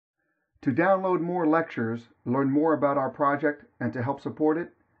To download more lectures, learn more about our project, and to help support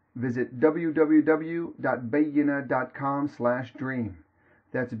it, visit www.bayyinah.com/dream.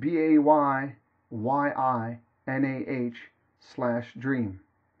 That's BAYYINAH/dream.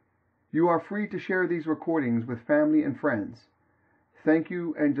 You are free to share these recordings with family and friends. Thank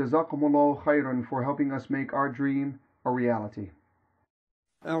you and Jazakumullah khairan for helping us make our dream a reality.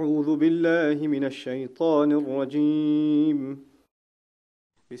 أعوذ بالله من الشيطان الرجيم.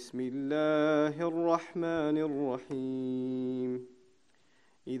 بسم الله الرحمن الرحيم.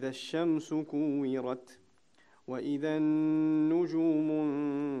 إذا الشمس كورت وإذا النجوم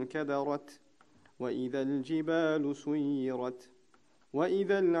انكدرت وإذا الجبال سيرت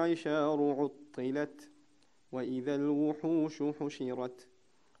وإذا العشار عطلت وإذا الوحوش حشرت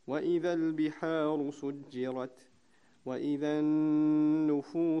وإذا البحار سجرت وإذا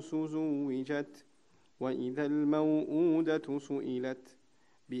النفوس زوجت وإذا الموءودة سئلت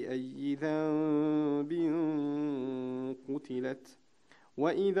بأي ذنب قتلت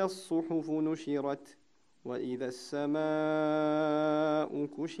وإذا الصحف نشرت وإذا السماء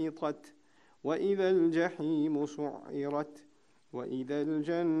كشطت وإذا الجحيم سعرت وإذا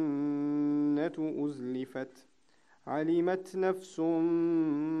الجنة أزلفت علمت نفس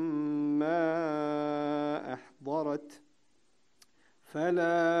ما أحضرت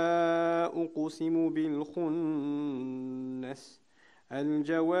فلا أقسم بالخنس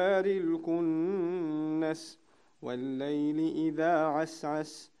الجوار الكنس والليل إذا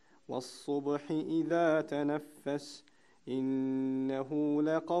عسعس والصبح إذا تنفس إنه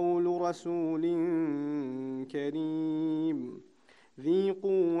لقول رسول كريم ذي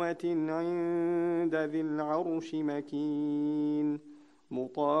قوة عند ذي العرش مكين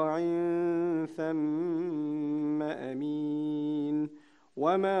مطاع ثم أمين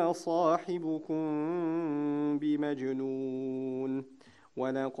وما صاحبكم بمجنون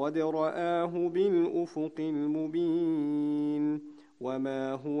ولقد رآه بالأفق المبين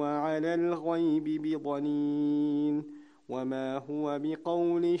وما هو على الغيب بضنين وما هو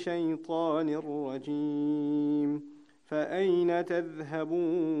بقول شيطان رجيم فأين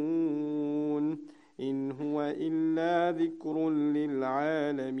تذهبون إن هو إلا ذكر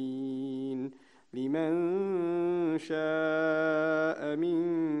للعالمين لمن شاء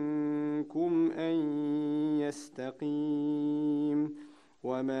منكم أن يستقيم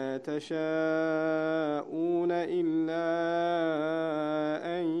وما تشاءون إلا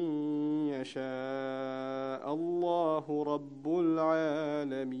أن يشاء الله رب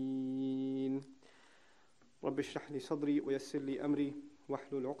العالمين. رب اشرح لي صدري ويسر لي أمري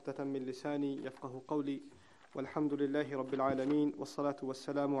واحلل عقدة من لساني يفقه قولي والحمد لله رب العالمين والصلاة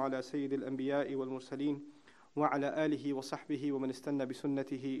والسلام على سيد الأنبياء والمرسلين وعلى آله وصحبه ومن استنى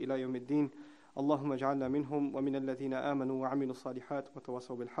بسنته إلى يوم الدين. اللهم اجعلنا منهم ومن الذين آمنوا وعملوا الصالحات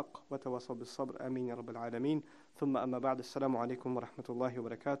وتواصوا بالحق وتواصوا بالصبر آمين يا رب العالمين. ثم أما بعد السلام عليكم ورحمة الله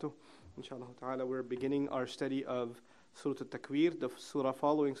وبركاته. Inshallah ta'ala, we're beginning our study of Surah Takwir, the surah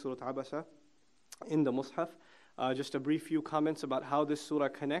following Surah Abasa in the Mus'haf. Just a brief few comments about how this surah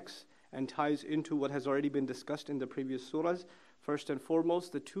connects and ties into what has already been discussed in the previous surahs. First and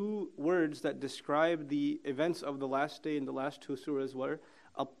foremost, the two words that describe the events of the last day in the last two surahs were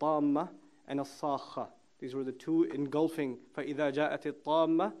At-Tamma and As-Sakha. These were the two engulfing فَإِذَا جَاءَتِ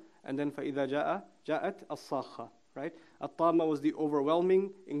الطَّامَّةِ and then فَإِذَا جَاءَتْ As-Sakha. Right? At-Tamma was the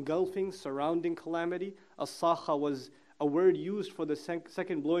overwhelming, engulfing, surrounding calamity. As-Sakha was a word used for the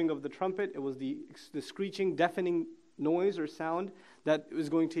second blowing of the trumpet. It was the screeching, deafening noise or sound that was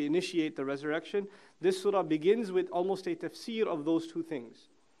going to initiate the resurrection. This surah begins with almost a tafseer of those two things.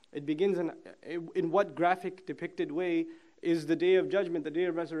 It begins in what graphic, depicted way is the day of judgment, the day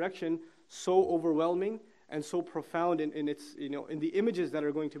of resurrection, so overwhelming and so profound in its, in the images that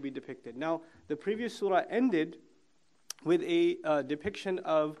are going to be depicted. Now, the previous surah ended with a depiction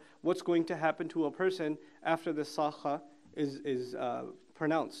of what's going to happen to a person after the sakha is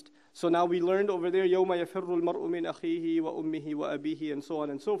pronounced. So now we learned over there, يَوْمَ يَفِرُّ الْمَرْءُ مِنْ أَخِيهِ وَأُمِّهِ وَأَبِيهِ and so on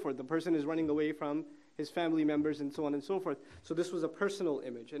and so forth. The person is running away from his family members and so on and so forth. So this was a personal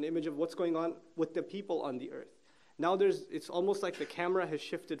image, an image of what's going on with the people on the earth. Now it's almost like the camera has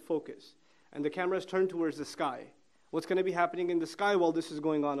shifted focus and the camera is turned towards the sky. What's going to be happening in the sky while this is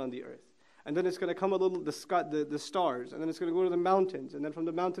going on the earth? And then it's going to come a little, the stars, and then it's going to go to the mountains, and then from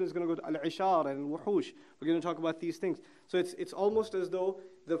the mountain it's going to go to al-ishar and al-wuhush. We're going to talk about these things. So it's almost as though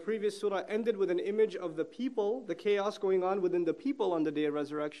the previous surah ended with an image of the people, the chaos going on within the people on the day of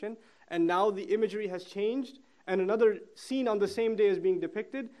resurrection, and now the imagery has changed, and another scene on the same day is being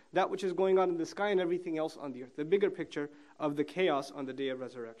depicted, that which is going on in the sky and everything else on the earth, the bigger picture of the chaos on the day of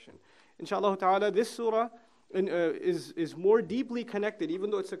resurrection. Inshallah ta'ala, this surah is more deeply connected, even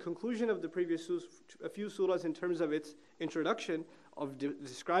though it's a conclusion of the previous a few surahs in terms of its introduction of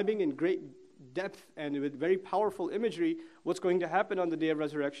describing in great depth and with very powerful imagery what's going to happen on the day of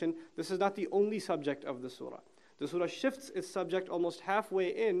resurrection. This is not the only subject of the surah. The surah shifts its subject almost halfway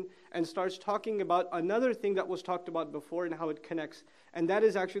in and starts talking about another thing that was talked about before and how it connects. And that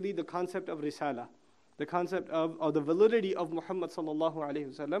is actually the concept of risala, the concept of the validity of Muhammad sallallahu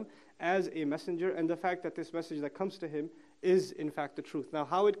alaihi wasallam as a messenger, and the fact that this message that comes to him is in fact the truth. Now,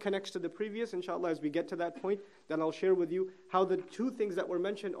 how it connects to the previous, inshallah, as we get to that point, then I'll share with you how the two things that were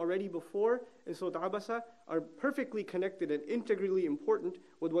mentioned already before in Surah Abasa are perfectly connected and integrally important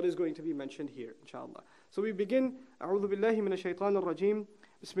with what is going to be mentioned here, inshallah. So we begin, A'udhu billahi minash shaitanir rajim,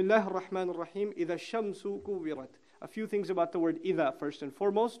 Bismillahir Rahmanir Rahim, Idha shamsu kuwirat. A few things about the word idha first and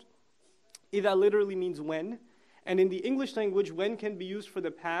foremost. Idha literally means when, and in the English language, when can be used for the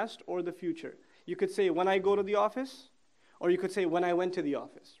past or the future. You could say, when I go to the office, or you could say, when I went to the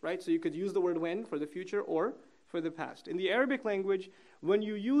office, right? So you could use the word when for the future or for the past. In the Arabic language, when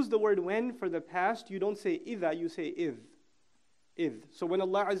you use the word when for the past, you don't say idha, you say idh. Idh. So when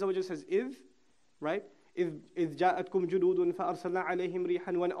Allah Azza wa Jalla says idh, right? Idh ja'atkum jududun fa'arsalna alayhim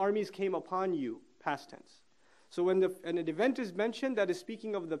rihan, when armies came upon you, past tense. So when an event is mentioned that is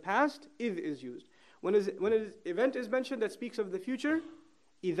speaking of the past, idh is used. When an event is mentioned that speaks of the future,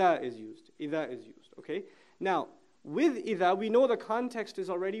 idha is used. Idha is used, okay? Now, with idha, we know the context is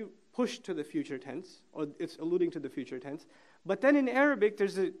already pushed to the future tense, or it's alluding to the future tense. But then in Arabic,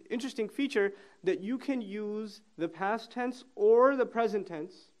 there's an interesting feature that you can use the past tense or the present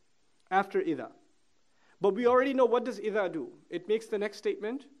tense after idha. But we already know, what does idha do? It makes the next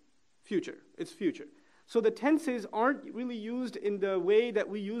statement future. It's future. So the tenses aren't really used in the way that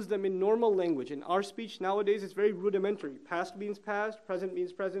we use them in normal language. In our speech nowadays, it's very rudimentary. Past means past, present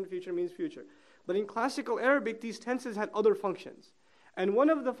means present, future means future. But in classical Arabic, these tenses had other functions. And one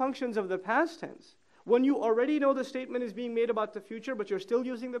of the functions of the past tense, when you already know the statement is being made about the future, but you're still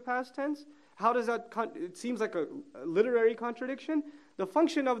using the past tense, how does that, it seems like a literary contradiction. The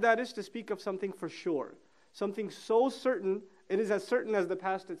function of that is to speak of something for sure. Something so certain, it is as certain as the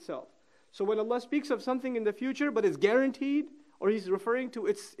past itself. So when Allah speaks of something in the future, but it's guaranteed, or He's referring to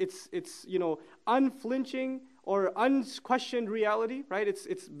its unflinching or unquestioned reality, right?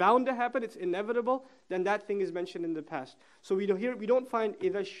 It's bound to happen, it's inevitable, then that thing is mentioned in the past. So we don't find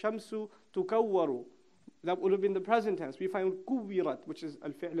إِذَا الشَّمْسُ تُكَوَّرُ. That would have been the present tense. We find كُوِّرَت, which is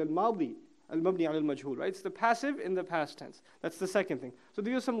al-fi'l al-madi, al-mabni al-majhul, right? It's the passive in the past tense. That's the second thing. So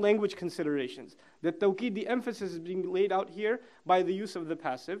these are some language considerations. That tawqid, the emphasis is being laid out here by the use of the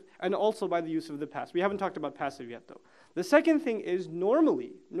passive and also by the use of the past. We haven't talked about passive yet though. The second thing is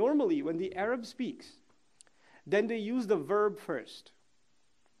normally when the Arab speaks, then they use the verb first.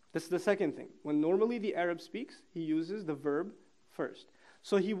 That's the second thing. When normally the Arab speaks, he uses the verb first.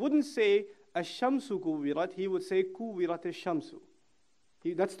 So he wouldn't say ash-shamsu kuwirat, he would say kuwirat ash-shamsu.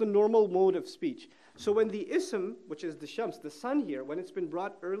 That's the normal mode of speech. So when the ism, which is the shams, the sun here, when it's been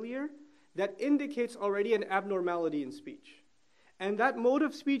brought earlier, that indicates already an abnormality in speech. And that mode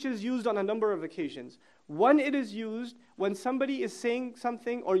of speech is used on a number of occasions. One, it is used when somebody is saying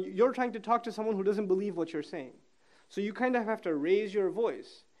something, or you're trying to talk to someone who doesn't believe what you're saying. So you kind of have to raise your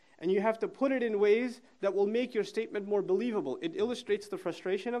voice. And you have to put it in ways that will make your statement more believable. It illustrates the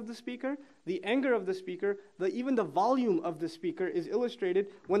frustration of the speaker, the anger of the speaker, even the volume of the speaker is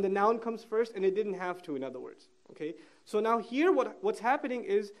illustrated when the noun comes first, and it didn't have to, in other words. Okay? So now here what's happening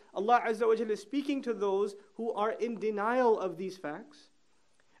is Allah Azza wa Jalla is speaking to those who are in denial of these facts.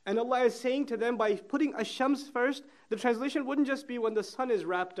 And Allah is saying to them, by putting ash-shams first, the translation wouldn't just be when the sun is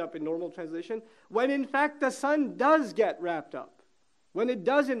wrapped up in normal translation, when in fact the sun does get wrapped up. When it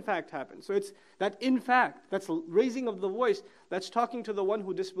does in fact happen. So it's that in fact, that's raising of the voice, that's talking to the one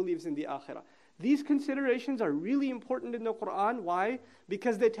who disbelieves in the akhirah. These considerations are really important in the Qur'an. Why?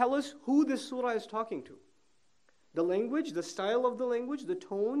 Because they tell us who this surah is talking to. The language, the style of the language, the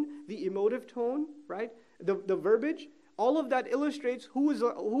tone, the emotive tone, right? The verbiage, all of that illustrates who is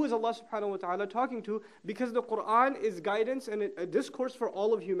Allah subhanahu wa ta'ala talking to, because the Qur'an is guidance and a discourse for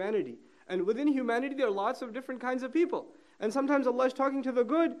all of humanity. And within humanity there are lots of different kinds of people. And sometimes Allah is talking to the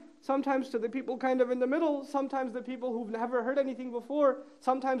good, sometimes to the people kind of in the middle, sometimes the people who've never heard anything before,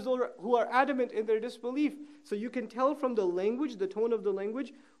 sometimes those who are adamant in their disbelief. So you can tell from the language, the tone of the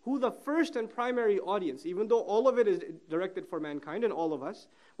language, who the first and primary audience, even though all of it is directed for mankind and all of us,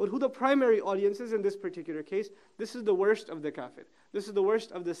 but who the primary audience is in this particular case. This is the worst of the kafir. This is the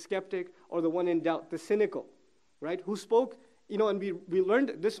worst of the skeptic or the one in doubt, the cynical, right? Who spoke, and we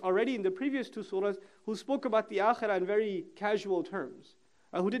learned this already in the previous two surahs, who spoke about the akhirah in very casual terms.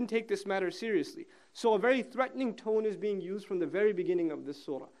 who didn't take this matter seriously. So a very threatening tone is being used from the very beginning of this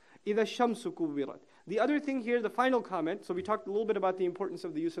surah. إِذَا الشَّمْسُ كُوِّرَتْ. The other thing here, the final comment, so we talked a little bit about the importance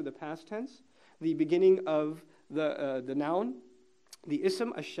of the use of the past tense, the beginning of the noun, the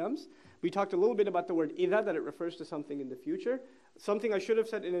ism, ash-shams. We talked a little bit about the word إِذَا, that it refers to something in the future. Something I should have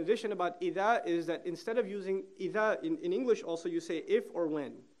said in addition about إِذَا is that instead of using إِذَا, in English also you say if or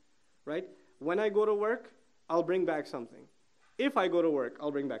when, right? When I go to work, I'll bring back something. If I go to work,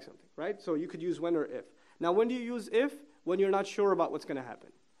 I'll bring back something, right? So you could use when or if. Now when do you use if? When you're not sure about what's going to happen.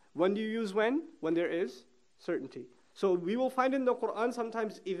 When do you use when? When there is certainty. So we will find in the Quran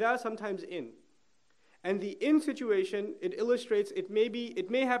sometimes إِذَا, sometimes in. And the in situation, it illustrates it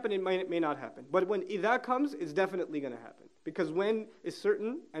may happen, it may not happen. But when إِذَا comes, it's definitely going to happen. Because when is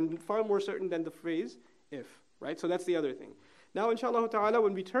certain and far more certain than the phrase if, right? So that's the other thing. Now inshallah ta'ala,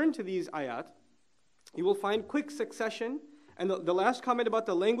 when we turn to these ayat, you will find quick succession. And the last comment about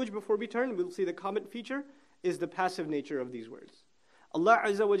the language before we turn, we'll see the comment feature, is the passive nature of these words. Allah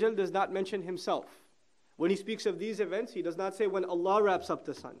Azza wa Jal does not mention himself. When he speaks of these events, he does not say when Allah wraps up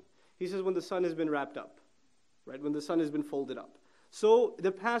the sun. He says when the sun has been wrapped up, right? When the sun has been folded up. So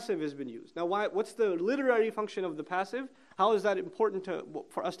the passive has been used. Now what's the literary function of the passive? How is that important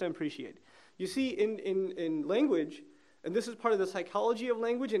for us to appreciate? You see, in language, and this is part of the psychology of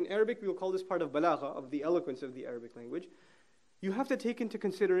language, in Arabic we will call this part of balagha, of the eloquence of the Arabic language. You have to take into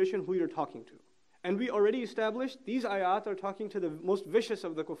consideration who you're talking to. And we already established these ayat are talking to the most vicious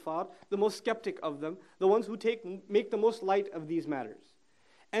of the kuffar, the most skeptic of them, the ones who make the most light of these matters.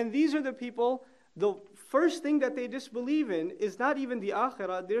 And these are the people, the first thing that they disbelieve in is not even the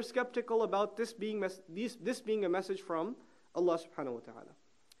akhirah. They're skeptical about this being a message from Allah subhanahu wa ta'ala.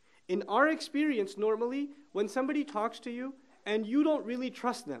 In our experience, normally, when somebody talks to you and you don't really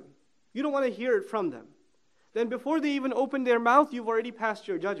trust them, you don't want to hear it from them, then before they even open their mouth, you've already passed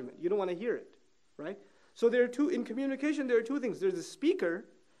your judgment. You don't want to hear it, right? So in communication, there are two things. There's the speaker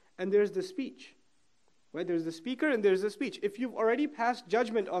and there's the speech, right? There's the speaker and there's the speech. If you've already passed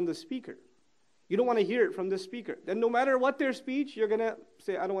judgment on the speaker, you don't want to hear it from the speaker, then no matter what their speech, you're going to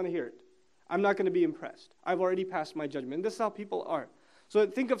say, I don't want to hear it. I'm not going to be impressed. I've already passed my judgment. And this is how people are. So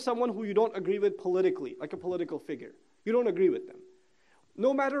think of someone who you don't agree with politically, like a political figure. You don't agree with them.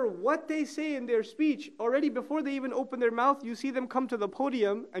 No matter what they say in their speech, already before they even open their mouth, you see them come to the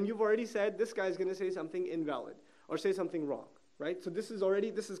podium and you've already said, this guy's going to say something invalid or say something wrong, right? So this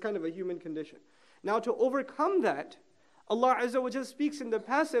is kind of a human condition. Now to overcome that, Allah Azza wa Jalla speaks in the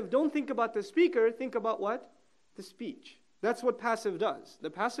passive. Don't think about the speaker, think about what? The speech. That's what passive does. The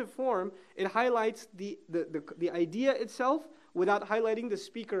passive form, it highlights the idea itself without highlighting the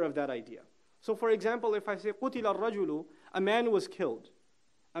speaker of that idea. So for example, if I say, قُتِلَ الرَّجُلُ, a man was killed.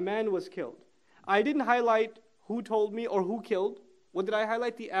 A man was killed. I didn't highlight who told me or who killed. What did I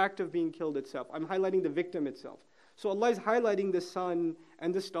highlight? The act of being killed itself. I'm highlighting the victim itself. So Allah is highlighting the sun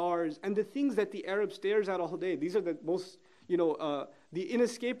and the stars and the things that the Arab stares at all day. These are the most, the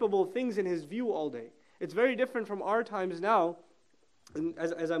inescapable things in his view all day. It's very different from our times now. And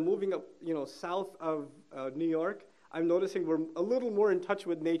as I'm moving up, south of New York, I'm noticing we're a little more in touch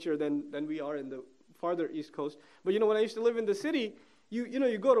with nature than we are in the farther East Coast. But when I used to live in the city,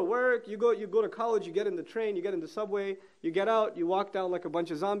 you go to work, you go to college, you get in the train, you get in the subway, you get out, you walk down like a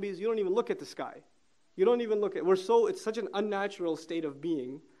bunch of zombies. You don't even look at the sky. You don't even look at. It's such an unnatural state of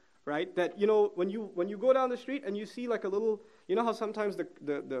being, right? That when you go down the street and you see like a little, how sometimes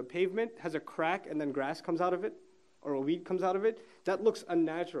the pavement has a crack and then grass comes out of it, or a weed comes out of it. That looks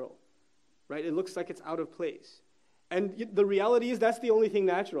unnatural, right? It looks like it's out of place. And the reality is that's the only thing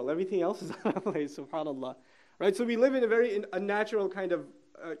natural. Everything else is out of place, subhanAllah. Right? So we live in a very unnatural kind of,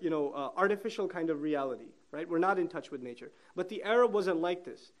 artificial kind of reality. Right? We're not in touch with nature. But the Arab wasn't like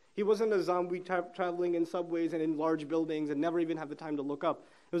this. He wasn't a zombie traveling in subways and in large buildings and never even have the time to look up.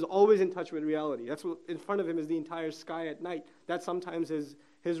 He was always in touch with reality. That's what in front of him is the entire sky at night. That's sometimes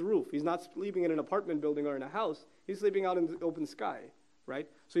his roof. He's not sleeping in an apartment building or in a house. He's sleeping out in the open sky. Right?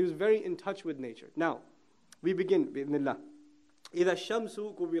 So he was very in touch with nature. Now, we begin, bi'idhnillah. إِذَا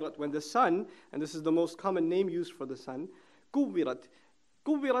الشَّمْسُ كُوِّرَتْ. When the sun, and this is the most common name used for the sun, كُوِّرَتْ.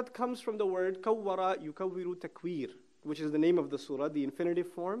 كُوِّرَتْ comes from the word كَوَّرَ يُكَوِّرُ تَكْوِير, which is the name of the surah, the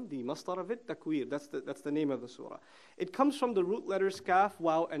infinitive form, the masdar of it, takwir. That's the name of the surah. It comes from the root letters kaf,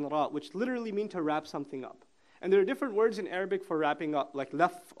 waw, and ra, which literally mean to wrap something up. And there are different words in Arabic for wrapping up, like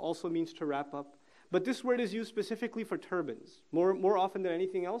laf also means to wrap up. But this word is used specifically for turbans. More often than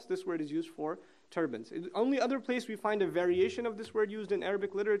anything else, this word is used for turbans. The only other place we find a variation of this word used in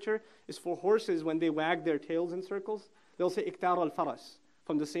Arabic literature is for horses when they wag their tails in circles. They'll say iktar al-faras,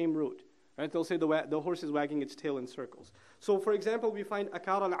 from the same root. Right? They'll say the horse is wagging its tail in circles. So for example, we find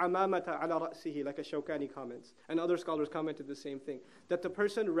akar al-amamata ala ra'sihi, like Ash-Shawkani comments, and other scholars commented the same thing, that the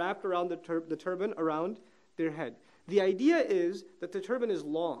person wrapped around the turban around their head. The idea is that the turban is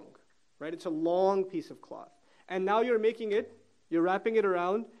long, right? It's a long piece of cloth. And now you're wrapping it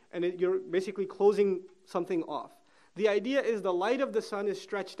around, and you're basically closing something off. The idea is the light of the sun is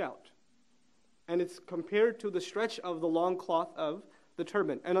stretched out. And it's compared to the stretch of the long cloth of the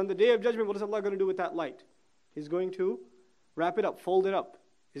turban. And on the Day of Judgment, what is Allah going to do with that light? He's going to wrap it up, fold it up.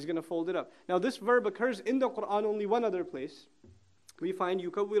 He's going to fold it up. Now this verb occurs in the Quran only one other place. We find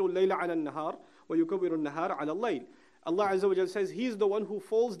يُكَوِّرُ اللَّيْلَ عَلَى النَّهَارِ وَيُكَوِّرُ النَّهَارَ عَلى اللَّيْلِ. Allah Azza wa Jalla says He's the one who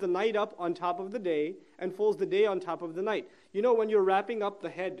folds the night up on top of the day and folds the day on top of the night. You know, when you're wrapping up the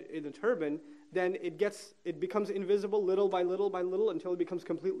head in a turban, then it becomes invisible little by little until it becomes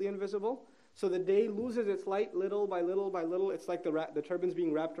completely invisible. So the day loses its light little by little. It's like the turban's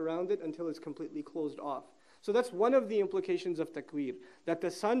being wrapped around it until it's completely closed off. So that's one of the implications of takwir, that the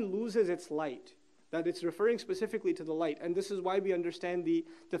sun loses its light, that it's referring specifically to the light. And this is why we understand the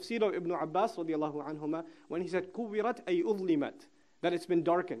Tafseer of Ibn Abbas radiallahu anhuma, when he said, كُوِّرَتْ أَيْ أُظْلِمَتْ, that it's been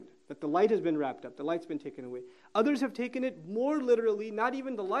darkened, that the light has been wrapped up, the light's been taken away. Others have taken it more literally, not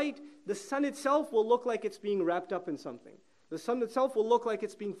even the light, the sun itself will look like it's being wrapped up in something. The sun itself will look like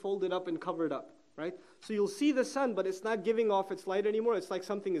it's being folded up and covered up, right? So you'll see the sun, but it's not giving off its light anymore. It's like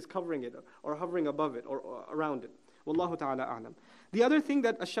something is covering it or hovering above it or around it. Wallahu ta'ala a'lam. The other thing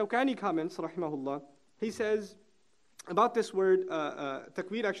that Ash-Shawkani comments, rahimahullah, he says about this word,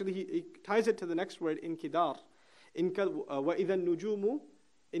 takwir, actually he ties it to the next word, inkidar. وَإِذَا النُّجُومُ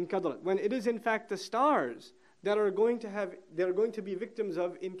inkadrat. When it is in fact the stars that are going to be victims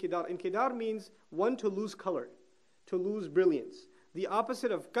of inkidar. Inkidar means one, to lose color, to lose brilliance. The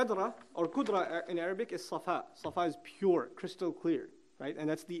opposite of kadra or kudra in Arabic is safa. Safa is pure, crystal clear, right? And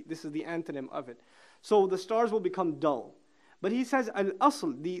this is the antonym of it. So the stars will become dull. But he says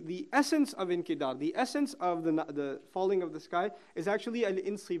al-asl, the essence of inkidar, the essence of the falling of the sky is actually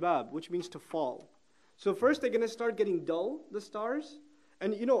al-insibab, which means to fall. So first they're going to start getting dull, the stars.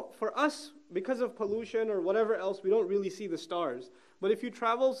 And you know, for us, because of pollution or whatever else, we don't really see the stars. But if you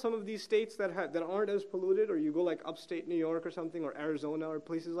travel some of these states that aren't as polluted, or you go like upstate New York or something, or Arizona or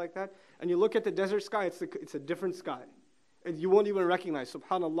places like that, and you look at the desert sky, it's a different sky. And you won't even recognize,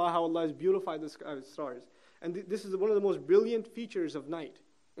 subhanAllah, how Allah has beautified the sky with stars. And this is one of the most brilliant features of night,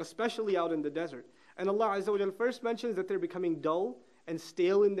 especially out in the desert. And Allah Azza wa Jalla first mentions that they're becoming dull and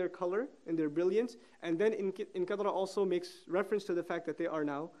stale in their color and their brilliance. And then in Qadra also makes reference to the fact that they are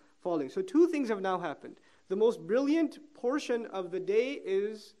now falling. So two things have now happened. The most brilliant portion of the day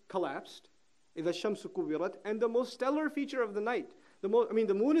is collapsed, إِذَا الشَّمْسُ كُوِّرَتْ, and the most stellar feature of the night. The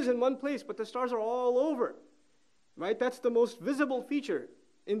moon is in one place, but the stars are all over. Right? That's the most visible feature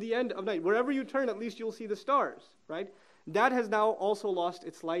in the end of night. Wherever you turn, at least you'll see the stars. Right? That has now also lost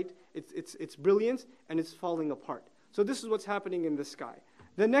its light, its brilliance, and it's falling apart. So this is what's happening in the sky.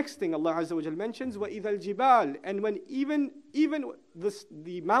 The next thing Allah Azza wa Jal mentions, وَإِذَا الْجِبَالِ, and when even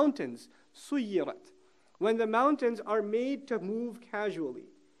the mountains, سُيِّرَتْ, when the mountains are made to move casually.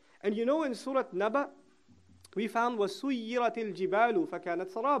 And you know in Surah Naba, we found وَسُيِّرَتِ الْجِبَالُ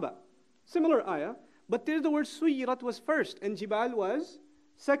فَكَانَتْ سَرَابًا. Similar ayah, but there the word سُيِّرَت was first, and jibal was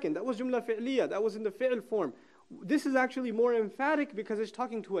second. That was jumla fi'liyah, that was in the fi'l form. This is actually more emphatic because it's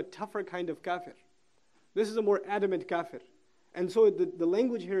talking to a tougher kind of kafir. This is a more adamant kafir. And so the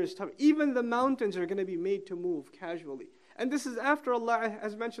language here is tough. Even the mountains are going to be made to move casually. And this is after Allah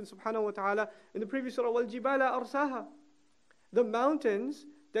has mentioned subhanahu wa ta'ala in the previous surah, وَالْجِبَالَ أَرْسَاهَا. The mountains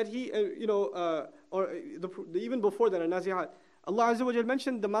that He, even before that, Nazi'at, Allah Azza wa Jal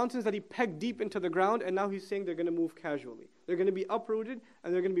mentioned the mountains that He pegged deep into the ground, and now He's saying they're going to move casually. They're going to be uprooted,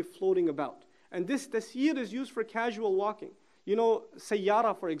 and they're going to be floating about. And this tasyir is used for casual walking. You know,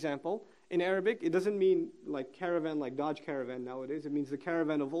 sayyara, for example, in Arabic, it doesn't mean like caravan, like Dodge Caravan nowadays. It means the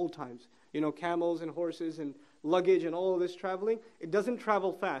caravan of old times. You know, camels and horses and luggage and all of this traveling. It doesn't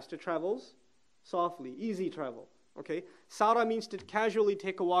travel fast. It travels softly, easy travel. Okay? Sara means to casually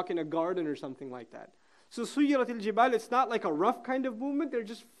take a walk in a garden or something like that. So Suyirat al-Jibal, it's not like a rough kind of movement. They're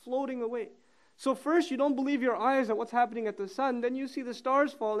just floating away. So first, you don't believe your eyes at what's happening at the sun. Then you see the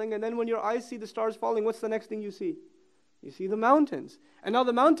stars falling. And then when your eyes see the stars falling, what's the next thing you see? You see the mountains. And now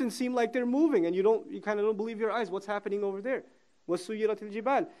the mountains seem like they're moving, and you kind of don't believe your eyes. What's happening over there? وَسُيِّرَتِ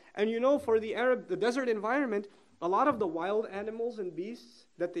الْجِبَالِ. And you know, for the desert environment, a lot of the wild animals and beasts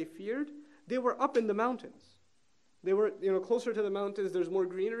that they feared, they were up in the mountains. They were, closer to the mountains, there's more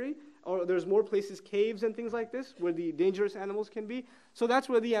greenery, or there's more places, caves and things like this, where the dangerous animals can be. So that's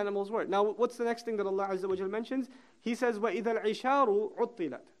where the animals were. Now, what's the next thing that Allah Azza wa Jal mentions? He says, وَإِذَا الْعِشَارُ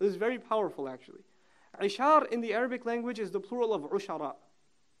عُطِّلَتْ. This is very powerful, actually. Ishar in the Arabic language is the plural of ushara.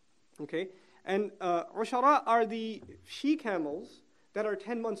 Okay? And ushara are the she-camels that are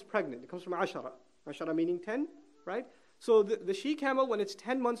 10 months pregnant. It comes from ashara. Ashara meaning 10, right? So the she-camel, when it's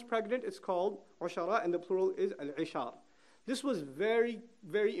 10 months pregnant, it's called ushara, and the plural is al-ishar. This was very,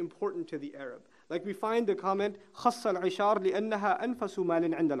 very important to the Arab. Like we find the comment, خَصَّ الْعِشَارِ لِأَنَّهَا أَنْفَسُ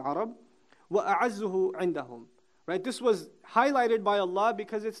مَالٍ عِنْدَ الْعَرَبِ وَأَعَزُّهُ عِنْدَهُم. Right? This was highlighted by Allah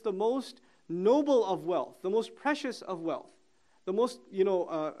because it's the most noble of wealth, the most precious of wealth, the most,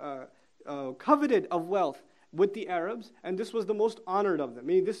 coveted of wealth with the Arabs, and this was the most honored of them. I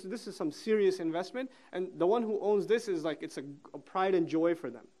mean, this is some serious investment, and the one who owns this is like, it's a pride and joy for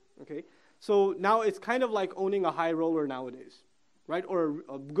them. Okay? So now it's kind of like owning a high roller nowadays, right? Or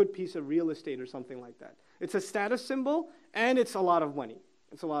a good piece of real estate or something like that. It's a status symbol, and it's a lot of money.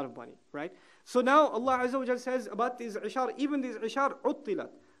 It's a lot of money, right? So now Allah Azza wa Jal says about these ishar, even these ishar, uttilat.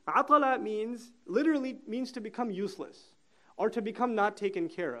 Atala literally means to become useless, or to become not taken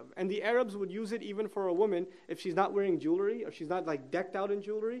care of. And the Arabs would use it even for a woman, if she's not wearing jewelry, or she's not like decked out in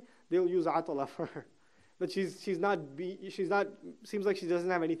jewelry, they'll use atala for her. But she's not, seems like she doesn't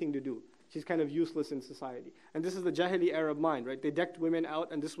have anything to do. She's kind of useless in society. And this is the Jahili Arab mind, right? They decked women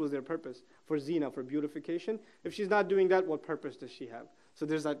out, and this was their purpose, for zina, for beautification. If she's not doing that, what purpose does she have? So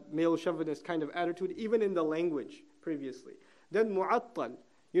there's that male chauvinist kind of attitude, even in the language previously. Then mu'attal,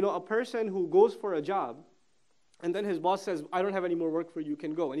 a person who goes for a job, and then his boss says, I don't have any more work for you, you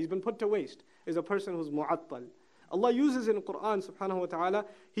can go. And he's been put to waste, is a person who's mu'attal. Allah uses in the Qu'ran, subhanahu wa ta'ala,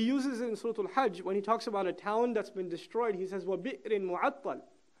 He uses it in Surah Al-Hajj, when He talks about a town that's been destroyed, He says, وَبِئْرٍ مُعَطَّلٍ,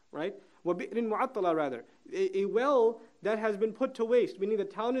 right? وَبِئْرٍ مُعَطَّلَ rather. A well that has been put to waste, meaning the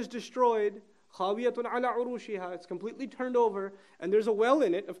town is destroyed, خَاوِيَةٌ عَلَى عُرُوشِهَا, it's completely turned over, and there's a well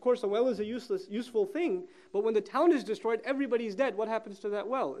in it. Of course, a well is a useful thing, but when the town is destroyed, everybody's dead. What happens to that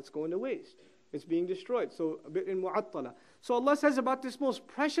well? It's going to waste. It's being destroyed. So, بِئْرٍ مُعَطَّلَ. So Allah says about this most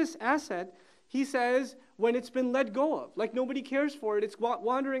precious asset, He says, when it's been let go of, like nobody cares for it, it's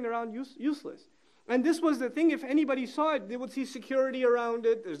wandering around useless. And this was the thing, if anybody saw it, they would see security around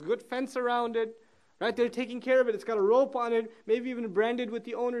it, there's good fence around it, right? They're taking care of it, it's got a rope on it, maybe even branded with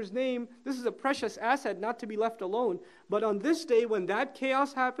the owner's name. This is a precious asset, not to be left alone. But on this day, when that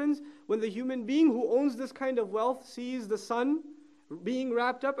chaos happens, when the human being who owns this kind of wealth sees the sun being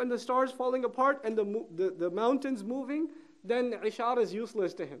wrapped up and the stars falling apart and the mountains moving, then ishar is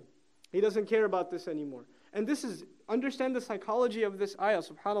useless to him. He doesn't care about this anymore. And this is, understand the psychology of this ayah,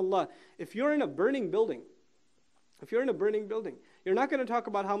 subhanAllah. If you're in a burning building, you're not going to talk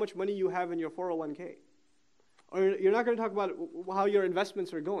about how much money you have in your 401k. Or you're not going to talk about how your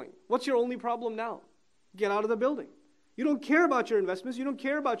investments are going. What's your only problem now? Get out of the building. You don't care about your investments, you don't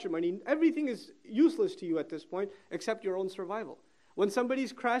care about your money. Everything is useless to you at this point except your own survival. When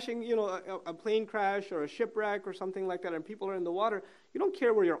somebody's crashing, a plane crash or a shipwreck or something like that, and people are in the water, you don't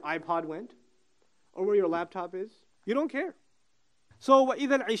care where your iPod went or where your laptop is. You don't care. So,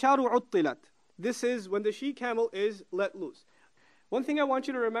 وَإِذَا الْعِشَارُ عُطِّلَتْ. This is when the she-camel is let loose. One thing I want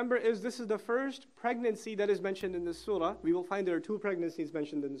you to remember is this is the first pregnancy that is mentioned in this surah. We will find there are two pregnancies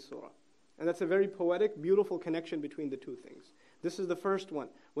mentioned in this surah. And that's a very poetic, beautiful connection between the two things. This is the first one,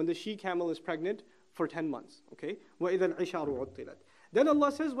 when the she-camel is pregnant for 10 months. Okay? وَإِذَا الْعِشَارُ عُطِّلَتْ. Then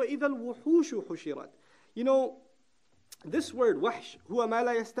Allah says, وَإِذَا الْوُحُوشُ حُشِرَتْ. This word, وَحْش, هُوَ مَا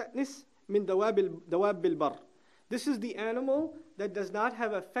لَا يَسْتَأْنِسْ مِنْ دَوَابِ الْبَرِّ. This is the animal that does not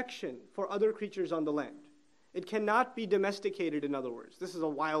have affection for other creatures on the land. It cannot be domesticated, in other words. This is a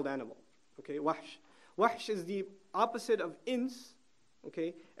wild animal. Okay, wahsh. Wahsh is the opposite of ins.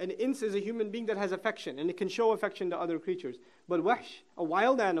 Okay, and ins is a human being that has affection, and it can show affection to other creatures. But wahsh, a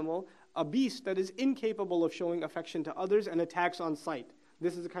wild animal, a beast that is incapable of showing affection to others and attacks on sight.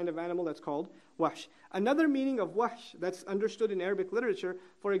 This is the kind of animal that's called wahsh. Another meaning of wahsh that's understood in Arabic literature,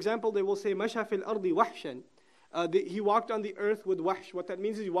 for example, they will say, مَشَى فِي الْأَرْضِ وَحْشًا. He walked on the earth with wahsh. What that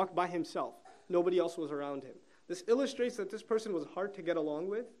means is he walked by himself. Nobody else was around him. This illustrates that this person was hard to get along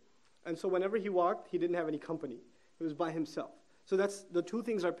with, and so whenever he walked, he didn't have any company. He was by himself. So that's, the two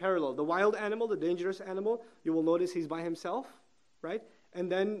things are parallel. The wild animal, the dangerous animal, you will notice he's by himself, right?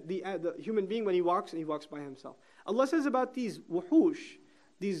 And then the human being, when he walks by himself. Allah says about these wuhush,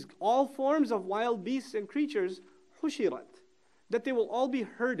 these all forms of wild beasts and creatures, hushirat, that they will all be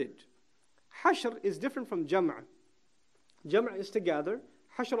herded. Hashr is different from jam'a. Jam'a is to gather.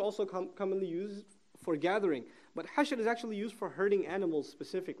 Hashr also commonly used for gathering. But hashr is actually used for herding animals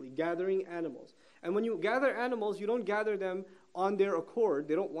specifically, gathering animals. And when you gather animals, you don't gather them on their accord.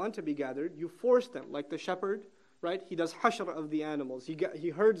 They don't want to be gathered. You force them, like the shepherd, right? He does hashr of the animals. He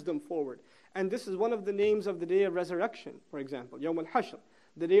herds them forward. And this is one of the names of the day of resurrection, for example, Yawm al-Hashr,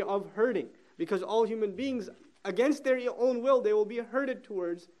 the day of herding. Because all human beings, against their own will, they will be herded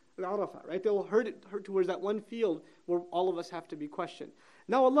towards Arafah, right? They will herd towards that one field where all of us have to be questioned.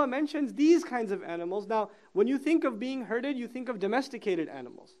 Now Allah mentions these kinds of animals. Now, when you think of being herded, you think of domesticated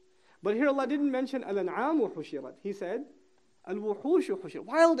animals. But here Allah didn't mention al-an'amu hushirat. He said al-wuhushu hushirat,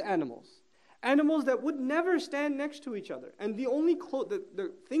 wild animals. Animals that would never stand next to each other. And the only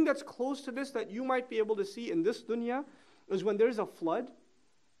the thing that's close to this that you might be able to see in this dunya is when there's a flood,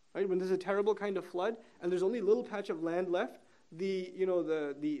 right? When there's a terrible kind of flood and there's only a little patch of land left. The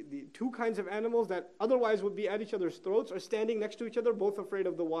two kinds of animals that otherwise would be at each other's throats are standing next to each other, both afraid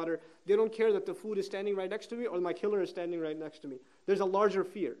of the water. They don't care that the food is standing right next to me or my killer is standing right next to me. There's a larger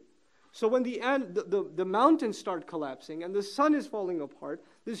fear. So when the mountains start collapsing and the sun is falling apart,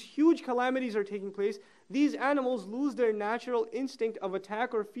 these huge calamities are taking place, these animals lose their natural instinct of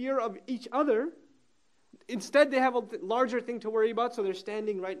attack or fear of each other. Instead, they have a larger thing to worry about, so they're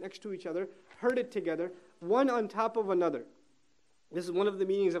standing right next to each other, herded together, one on top of another. This is one of the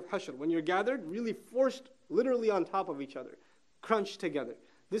meanings of hashr. When you're gathered, really forced literally on top of each other, crunched together.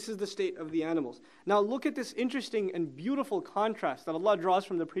 This is the state of the animals. Now look at this interesting and beautiful contrast that Allah draws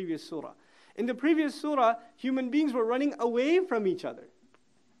from the previous surah. In the previous surah, human beings were running away from each other.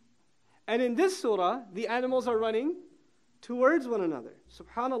 And in this surah, the animals are running towards one another.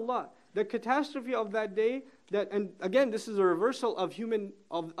 SubhanAllah. The catastrophe of that day, and again, this is a reversal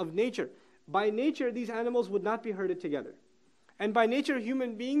of nature. By nature, these animals would not be herded together. And by nature,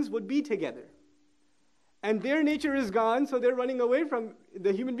 human beings would be together. And their nature is gone, so they're running away from,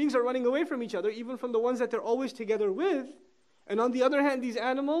 the human beings are running away from each other, even from the ones that they're always together with. And on the other hand, these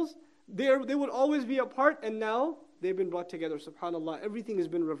animals, they would always be apart, and now they've been brought together. SubhanAllah, everything has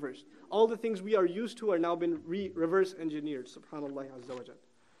been reversed. All the things we are used to are now been reverse engineered. SubhanAllah Azza wa Jal.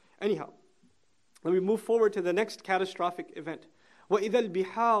 Anyhow, let me move forward to the next catastrophic event. وَإِذَا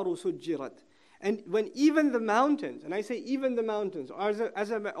الْبِحَارُ سُجِّرَتْ. And when even the mountains, and I say even the mountains,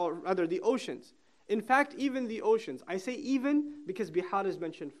 or rather the oceans, in fact even the oceans, I say even because bihar is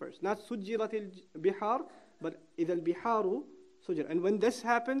mentioned first. Not sujjirat al-bihar, but idha al-biharu sujjir. And when this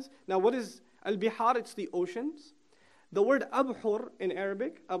happens, now what is al-bihar? It's the oceans. The word abhur in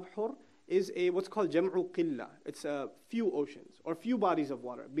Arabic, abhur, is what's called jam'u qilla. It's a few oceans, or few bodies of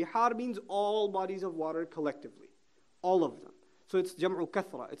water. Bihar means all bodies of water collectively. All of them. So it's jam'u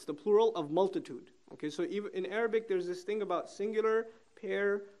kathra. It's the plural of multitude. Okay, so even in Arabic, there's this thing about singular,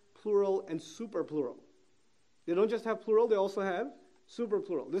 pair, plural, and super plural. They don't just have plural, they also have super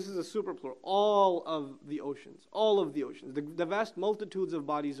plural. This is a super plural. All of the oceans. All of the oceans. The vast multitudes of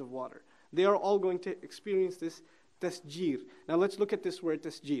bodies of water. They are all going to experience this tasjir. Now let's look at this word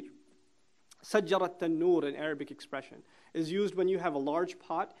tasjir. Sajjarat tanur, an Arabic expression, is used when you have a large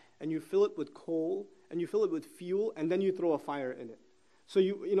pot and you fill it with coal and you fill it with fuel and then you throw a fire in it. So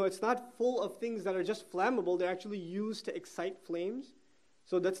you know it's not full of things that are just flammable, they're actually used to excite flames.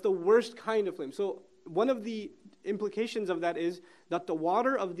 So that's the worst kind of flame. So one of the implications of that is that the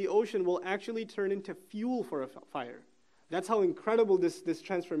water of the ocean will actually turn into fuel for a fire. That's how incredible this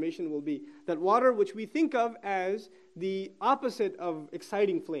transformation will be. That water, which we think of as the opposite of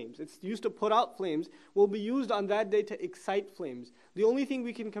exciting flames, it's used to put out flames, will be used on that day to excite flames. The only thing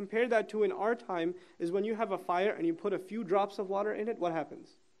we can compare that to in our time is when you have a fire and you put a few drops of water in it, what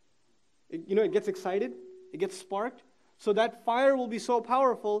happens? It gets excited, it gets sparked. So that fire will be so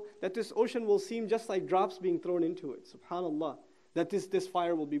powerful that this ocean will seem just like drops being thrown into it. SubhanAllah. That this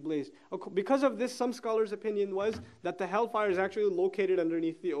fire will be blazed. Because of this, some scholars' opinion was that the hellfire is actually located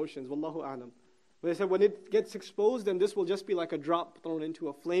underneath the oceans. Wallahu a'lam. But they said when it gets exposed, then this will just be like a drop thrown into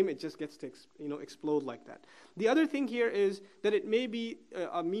a flame. It just gets to explode like that. The other thing here is that it may be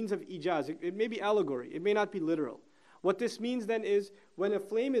a means of ijaz. It may be allegory. It may not be literal. What this means then is when a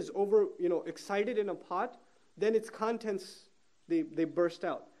flame is excited in a pot, then its contents, they burst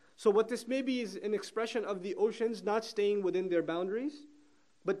out. So what this may be is an expression of the oceans not staying within their boundaries,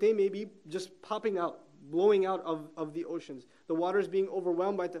 but they may be just popping out, blowing out of the oceans. The waters being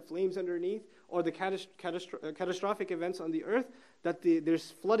overwhelmed by the flames underneath, or the catastrophic events on the earth, that there's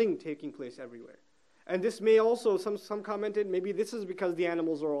flooding taking place everywhere. And this may also, some commented, maybe this is because the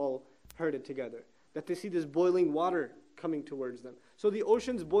animals are all herded together, that they see this boiling water coming towards them. So the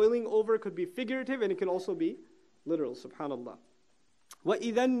oceans boiling over could be figurative, and it can also be literal, subhanAllah.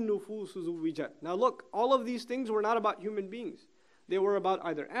 وَإِذَا النُّفُوسُ زُوِّجَتْ. Now look, all of these things were not about human beings. They were about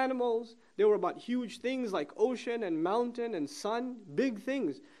either animals, they were about huge things like ocean and mountain and sun, big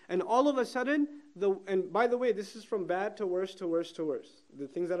things. And all of a sudden, and by the way, this is from bad to worse to worse to worse. The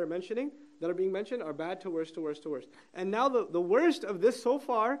things that are being mentioned are bad to worse to worse to worse. And now the worst of this so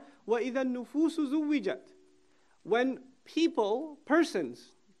far, وَإِذَا النُّفُوسُ زُوِّجَتْ. When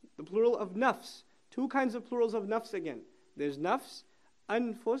persons, the plural of nafs. Two kinds of plurals of nafs again. There's nafs,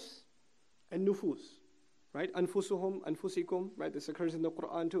 anfus, and nufus. Right? Anfusuhum, anfusikum. Right? This occurs in the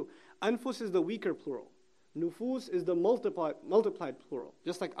Quran too. Anfus is the weaker plural. Nufus is the multiplied plural.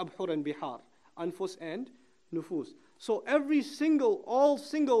 Just like abhur and bihar. Anfus and nufus. So all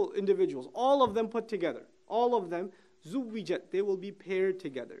single individuals, all of them put together, all of them, zuwijat, they will be paired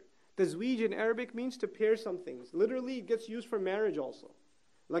together. Tazweej in Arabic means to pair some things. Literally, it gets used for marriage also.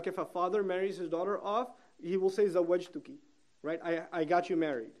 Like if a father marries his daughter off, he will say zawajtuki, right? I got you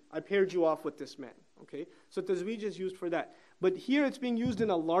married. I paired you off with this man, okay? So tazweej is used for that. But here it's being used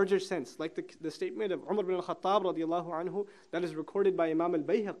in a larger sense, like the statement of Umar bin al-Khattab radiallahu anhu that is recorded by Imam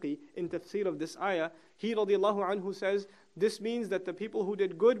al-Bayhaqi in Tafseer of this ayah. He radiallahu anhu says, this means that the people who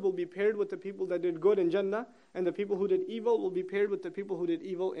did good will be paired with the people that did good in Jannah, and the people who did evil will be paired with the people who did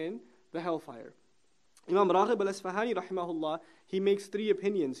evil in the hellfire. Imam Raghib al-Asfahani rahimahullah, he makes three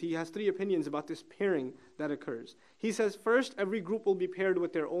opinions. He has three opinions about this pairing that occurs. He says first, every group will be paired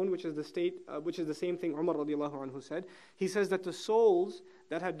with their own, which is the same thing Umar radiallahu anhu said. He says that the souls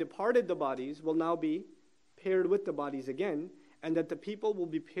that had departed the bodies will now be paired with the bodies again, and that the people will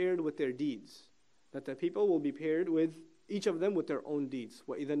be paired with their deeds. That the people will be paired with each of them with their own deeds.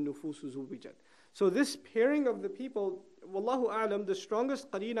 وَإِذَا النُّفُوسُ زُوِّجَتْ. So this pairing of the people, wallahu a'lam, the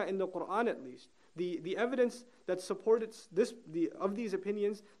strongest qarina in the Quran at least, the evidence that supports of these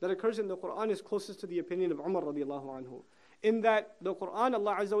opinions that occurs in the Quran is closest to the opinion of Umar radiallahu anhu. In that the Quran,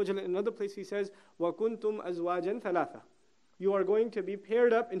 Allah Azza wa Jalla, in another place He says, وَكُنْتُمْ أَزْوَاجًا ثَلَاثًا. You are going to be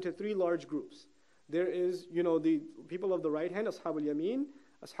paired up into three large groups. There is, the people of the right hand, ashab al-yamin,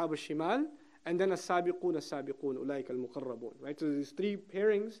 ashab al-shimal, and then as-sabiqun, ulaika al-muqarrabun. Right? So these three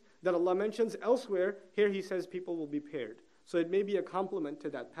pairings that Allah mentions elsewhere, here He says people will be paired. So it may be a complement to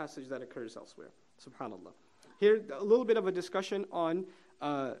that passage that occurs elsewhere. Subhanallah. Here, a little bit of a discussion on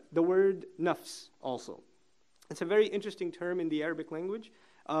the word nafs also. It's a very interesting term in the Arabic language.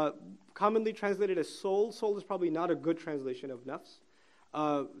 Commonly translated as soul. Soul is probably not a good translation of nafs.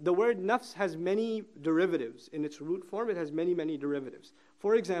 The word nafs has many derivatives. In its root form, it has many, many derivatives.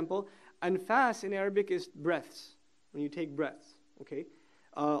 For example, anfas in Arabic is breaths, when you take breaths. Okay?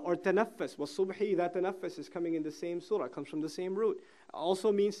 Or tanaffas, was-subhi, that tanaffas is coming in the same surah, comes from the same root.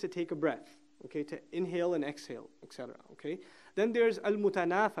 Also means to take a breath, okay, to inhale and exhale, etc. Okay. Then there's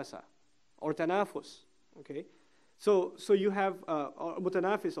al-mutanafasa, or tanafus, okay. So you have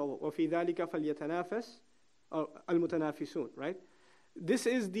mutanafis, or fi dhalika falyatanafas, or al-mutanafisun, right? This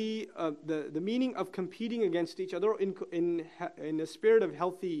is the meaning of competing against each other in a spirit of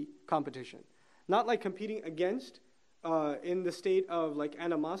healthy competition, not like competing against. In the state of like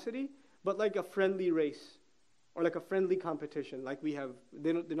animosity, but like a friendly race or like a friendly competition. Like we have,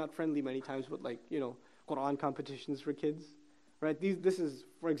 they're not friendly many times, but like, Quran competitions for kids, right? This is,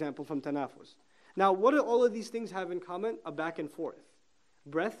 for example, from tanafus. Now, what do all of these things have in common? A back and forth.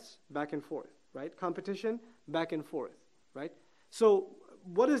 Breaths, back and forth, right? Competition, back and forth, right? So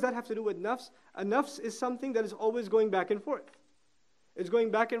what does that have to do with nafs? A nafs is something that is always going back and forth. It's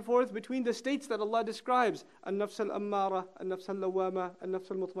going back and forth between the states that Allah describes. An-nafs al-ammara, an-nafs al-lawama, an-nafs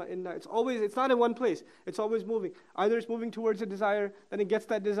al-mutma'inna. It's not in one place. It's always moving. Either it's moving towards a desire, then it gets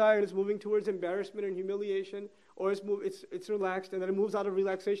that desire and it's moving towards embarrassment and humiliation, or it's relaxed and then it moves out of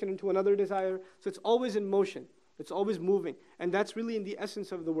relaxation into another desire. So it's always in motion. It's always moving. And that's really in the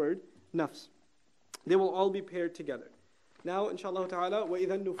essence of the word nafs. They will all be paired together. Now, inshallah ta'ala,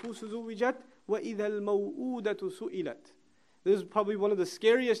 وَإِذَا النُّفُوسُ زُوِّجَتْ وَإِذَا الْمَوْءُودَةُ سُئِلَتْ. This is probably one of the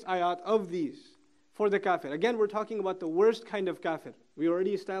scariest ayat of these for the kafir. Again, we're talking about the worst kind of kafir. We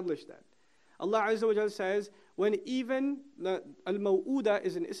already established that. Allah Azza wa Jalla says, when even al-maw'uda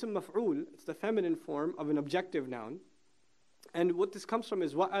is an ism maf'ul, it's the feminine form of an objective noun. And what this comes from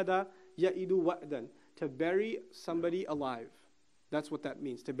is wa'ada ya'idu wa'dan, to bury somebody alive. That's what that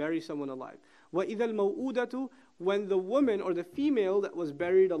means, to bury someone alive. وَإِذَا الْمَوْءُودَةُ, when the woman or the female that was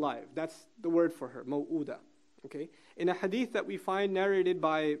buried alive. That's the word for her, maw'uda. Okay, in a hadith that we find narrated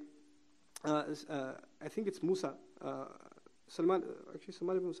by, I think it's Musa, Salman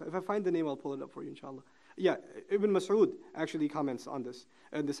ibn Musa. If I find the name, I'll pull it up for you, inshallah. Yeah, Ibn Mas'ud actually comments on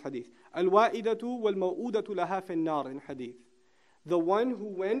this hadith. Al-wa'idatu wal-maw'udatu laha fin nar in hadith. The one who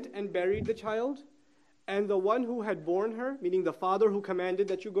went and buried the child, and the one who had born her, meaning the father who commanded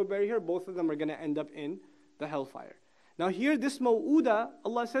that you go bury her, both of them are going to end up in the hellfire. Now here, this maw'uda,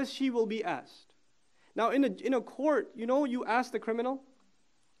 Allah says she will be asked. Now in a court, you ask the criminal.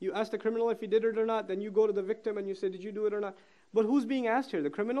 You ask the criminal if he did it or not. Then you go to the victim and you say, did you do it or not? But who's being asked here, the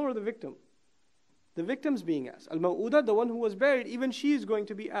criminal or the victim? The victim's being asked. Al-Maw'uda, the one who was buried, even she is going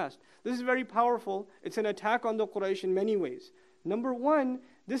to be asked. This is very powerful. It's an attack on the Quraysh in many ways. Number one,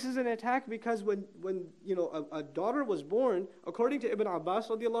 This is an attack because when a daughter was born, according to Ibn Abbas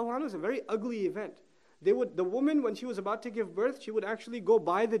radiallahu anhu, it was a very ugly event. The woman, when she was about to give birth, she would actually go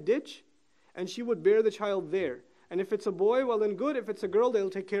by the ditch and she would bear the child there. And if it's a boy, well and good. If it's a girl, they'll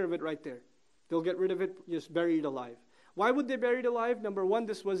take care of it right there. They'll get rid of it, just bury it alive. Why would they bury it alive? Number one,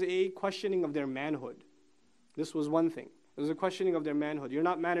 this was a questioning of their manhood. This was one thing. It was a questioning of their manhood. You're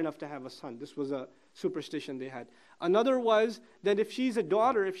not man enough to have a son. This was a superstition they had. Another was that if she's a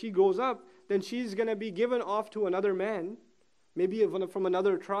daughter, if she grows up, then she's going to be given off to another man, maybe from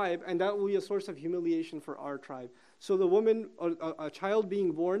another tribe, and that will be a source of humiliation for our tribe. So the woman, or a child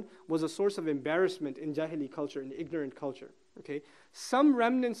being born, was a source of embarrassment in Jahili culture, in ignorant culture. Okay, some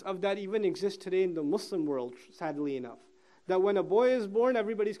remnants of that even exist today in the Muslim world, sadly enough. That when a boy is born,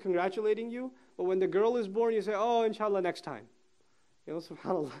 everybody's congratulating you, but when the girl is born, you say, oh, inshallah, next time.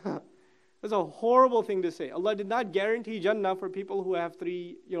 SubhanAllah. That's a horrible thing to say. Allah did not guarantee Jannah for people who have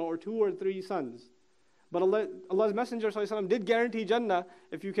or two or three sons. But Allah's Messenger ﷺ did guarantee Jannah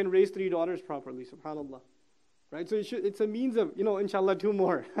if you can raise 3 daughters properly, subhanAllah. Right? So it's a means of, inshallah, 2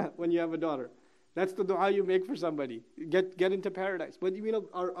 more when you have a daughter. That's the dua you make for somebody. Get into paradise. But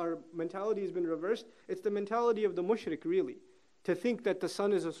our mentality has been reversed. It's the mentality of the mushrik, really. To think that the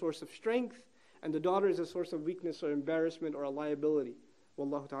son is a source of strength and the daughter is a source of weakness or embarrassment or a liability.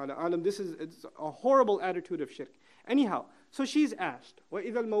 Wallahu ta'ala alam. It's a horrible attitude of shirk. Anyhow, so she's asked,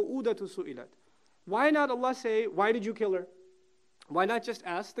 وَإِذَا الْمَوْءُودَةُ سُئِلَتْ. Why not Allah say, why did you kill her? Why not just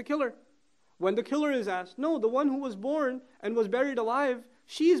ask the killer? When the killer is asked, no, the one who was born and was buried alive,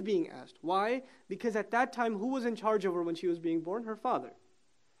 she is being asked. Why? Because at that time, who was in charge of her when she was being born? Her father.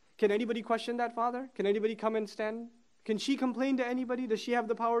 Can anybody question that father? Can anybody come and stand? Can she complain to anybody? Does she have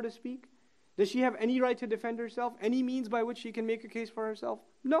the power to speak? Does she have any right to defend herself? Any means by which she can make a case for herself?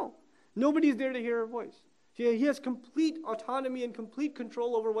 No. Nobody's there to hear her voice. He has complete autonomy and complete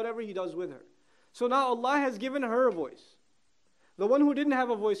control over whatever he does with her. So now Allah has given her a voice. The one who didn't have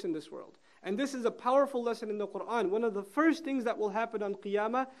a voice in this world. And this is a powerful lesson in the Qu'ran. One of the first things that will happen on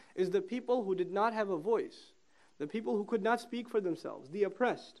Qiyamah is the people who did not have a voice. The people who could not speak for themselves. The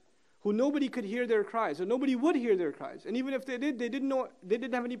oppressed. Who nobody could hear their cries. Or nobody would hear their cries. And even if they did, they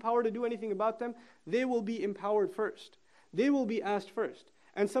didn't have any power to do anything about them. They will be empowered first. They will be asked first.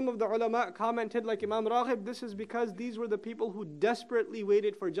 And some of the ulama commented, like Imam Raghib, this is because these were the people who desperately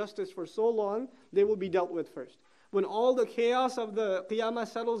waited for justice for so long, they will be dealt with first. When all the chaos of the Qiyamah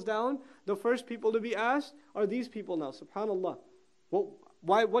settles down, the first people to be asked are these people now, subhanAllah.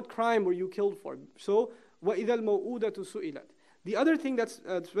 What crime were you killed for? So, وَإِذَا الْمَوْءُودَةُ سُئِلَتْ. The other thing that's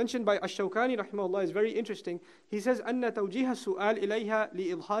mentioned by Ash-Shawkani rahimahullah is very interesting. He says, أَنَّ تَوْجِيهَ السُّؤَالِ إِلَيْهَا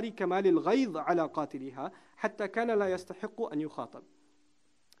لِإِظْهَارِ كَمَالِ الْغَيْظِ عَلَى قَاتِلِهَا حَتَّى كَانَ لَا يَسْتَحِقُّ أَنْ يُخَاطَبْ.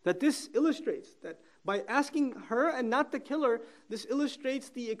 That this illustrates that by asking her and not the killer, this illustrates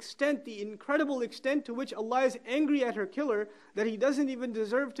the extent, the incredible extent to which Allah is angry at her killer, that he doesn't even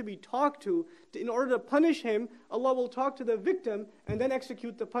deserve to be talked to. In order to punish him, Allah will talk to the victim and then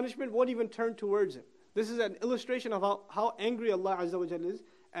execute the punishment, won't even turn towards him. This is an illustration of how angry Allah Azza wa Jalla is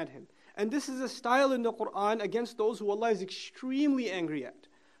at him. And this is a style in the Qur'an against those who Allah is extremely angry at.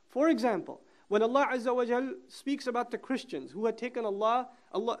 For example, when Allah Azza wa Jal speaks about the Christians who had taken given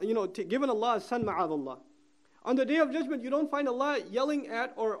Allah a son, ma'adallah. On the Day of Judgment, you don't find Allah yelling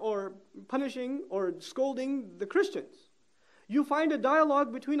at or punishing or scolding the Christians. You find a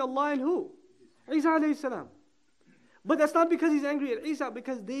dialogue between Allah and who? Isa alayhi salam. But that's not because He's angry at Isa,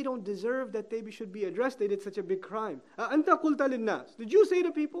 because they don't deserve that they should be addressed. They did such a big crime. أَأَنْتَ قُلْتَ لِلنَّاسِ. Did you say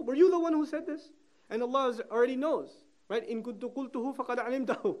to people, were you the one who said this? And Allah already knows. Right? إِن كُنْتُ قُلْتُهُ فَقَدْ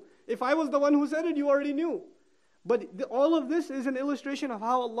عَلِمْتَهُ. If I was the one who said it, you already knew. But all of this is an illustration of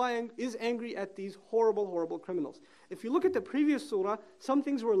how Allah is angry at these horrible, horrible criminals. If you look at the previous surah, some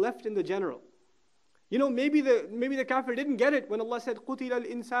things were left in the general. Maybe the kafir didn't get it when Allah said, قُتِلَ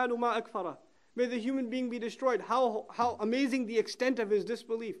الْإِنسَانُ مَا أَكْفَرَهُ. May the human being be destroyed. How amazing the extent of his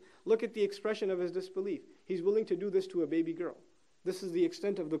disbelief. Look at the expression of his disbelief. He's willing to do this to a baby girl. This is the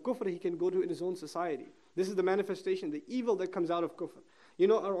extent of the kufr he can go to in his own society. This is the manifestation, the evil that comes out of kufr.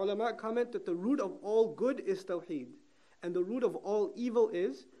 Our ulama comment that the root of all good is tawheed. And the root of all evil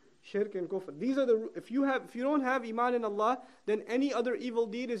is shirk and kufr. These are if you don't have iman in Allah, then any other evil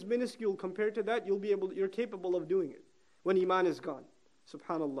deed is minuscule. Compared to that, you're capable of doing it when iman is gone.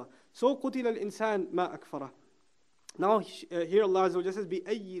 Subhanallah. So قُتِلَ الْإِنسَانِ مَا أَكْفَرَهُ. Now here Allah Azza wa Jalla says,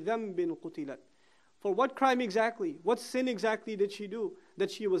 بِأَيِّ ذَنْبٍ قُتِلَتْ. For what crime exactly? What sin exactly did she do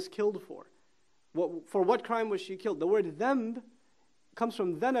that she was killed for? For what crime was she killed? The word dhanb comes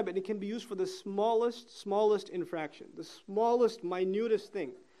from dhanab, and it can be used for the smallest infraction, the smallest, minutest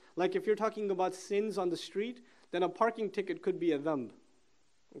thing. Like if you're talking about sins on the street, then a parking ticket could be a dhanb.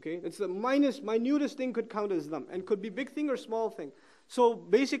 Okay, it's the minutest thing could count as dhanb, and could be big thing or small thing. So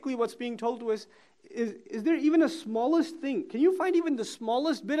basically what's being told to us is there even a smallest thing? Can you find even the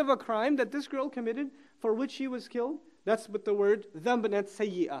smallest bit of a crime that this girl committed for which she was killed? That's what the word dhanb and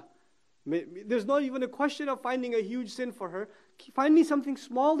sayyi'ah. There's not even a question of finding a huge sin for her. Find me something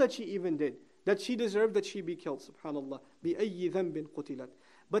small that she even did, that she deserved that she be killed. Subhanallah. بِأَيِّ ذَنْبٍ قُتِلَتْ.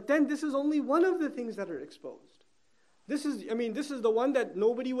 But then this is only one of the things that are exposed. This is the one that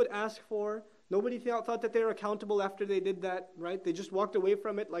nobody would ask for. Nobody thought that they were accountable after they did that, right? They just walked away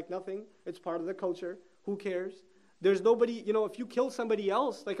from it like nothing. It's part of the culture. Who cares? There's nobody, if you kill somebody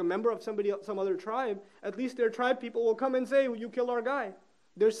else, like a member of some other tribe, at least their tribe people will come and say, well, you killed our guy.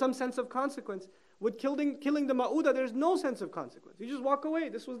 There's some sense of consequence. With killing the ma'uda, there's no sense of consequence. You just walk away.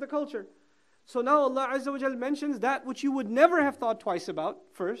 This was the culture. So now Allah Azza wa Jal mentions that which you would never have thought twice about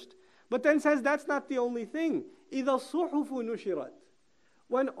first, but then says that's not the only thing. إِذَا الصُّحُفُ نُشِرَتْ.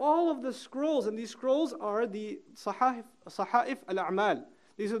 When all of the scrolls, and these scrolls are the sahaif al-a'mal,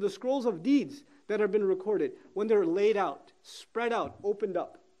 these are the scrolls of deeds that have been recorded, when they're laid out, spread out, opened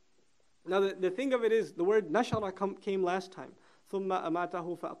up. Now the thing of it is, the word nashara came last time. ثُمَّ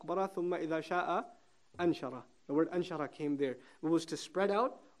أَمَاتَهُ فَأَقْبَرَ ثُمَّ إِذَا شَاءَ أَنشَرَ. The word anshara came there. It was to spread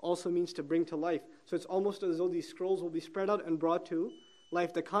out, also means to bring to life. So it's almost as though these scrolls will be spread out and brought to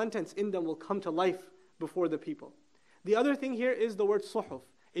life. The contents in them will come to life before the people. The other thing here is the word suhuf.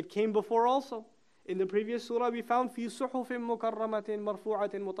 It came before also. In the previous surah we found fi suhufin mukarramatin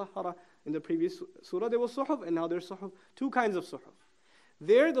marfu'atin mutahhara. In the previous surah there was suhuf, and now there's suhuf. Two kinds of suhuf.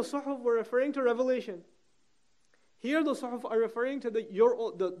 There the suhuf were referring to revelation. Here the suhuf are referring to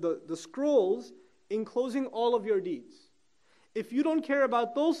the scrolls enclosing all of your deeds. If you don't care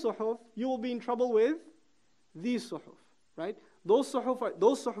about those suhuf, you will be in trouble with these suhuf, right? Those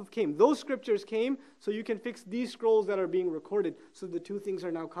suhuf came, those scriptures came, so you can fix these scrolls that are being recorded. So the two things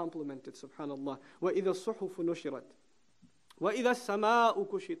are now complemented, subhanallah. وَإِذَا الصُّحُفُ نُشِرَتْ وَإِذَا السَّمَاءُ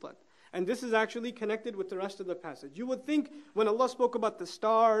كُشِطَتْ. And this is actually connected with the rest of the passage. You would think when Allah spoke about the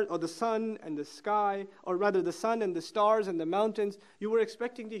stars, or the sun and the sky, or rather the sun and the stars and the mountains, you were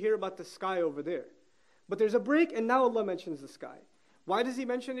expecting to hear about the sky over there. But there's a break, and now Allah mentions the sky. Why does He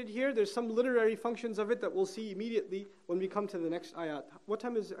mention it here? There's some literary functions of it that we'll see immediately when we come to the next ayat. What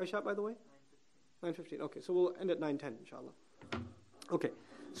time is Isha, by the way? 9:15. Okay, so we'll end at 9:10, inshallah. Okay,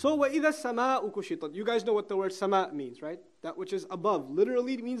 so وَإِذَا السَّمَاءُ كُشِطَتْ. You guys know what the word sama means, right? That which is above.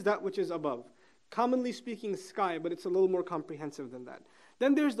 Literally it means that which is above. Commonly speaking, sky, but it's a little more comprehensive than that.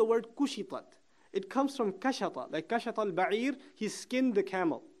 Then there's the word kushitat. It comes from kashata, like kashata al-ba'ir. He skinned the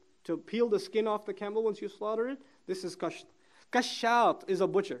camel. To peel the skin off the camel once you slaughter it, this is kasht. Kashat is a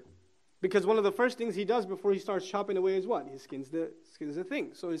butcher. Because one of the first things he does before he starts chopping away is what? He skins the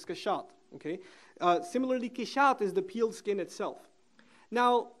thing. So it's kashat. Okay. Similarly, kishat is the peeled skin itself.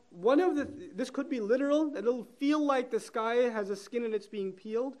 Now, this could be literal. It'll feel like the sky has a skin and it's being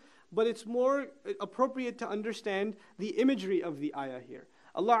peeled, but it's more appropriate to understand the imagery of the ayah here.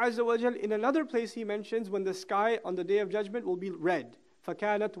 Allah Azza wa Jal, in another place He mentions when the sky on the Day of Judgment will be red.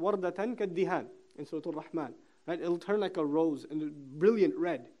 فَكَانَتْ وَرْدَةً كَالدِّهَانِ in Surah Al-Rahman. Right? It'll turn like a rose and a brilliant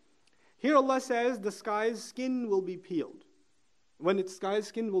red. Here Allah says the sky's skin will be peeled. When its sky's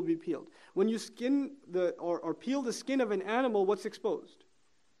skin will be peeled. When you skin or peel the skin of an animal, what's exposed?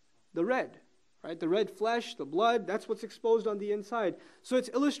 The red. Right? The red flesh, the blood, that's what's exposed on the inside. So it's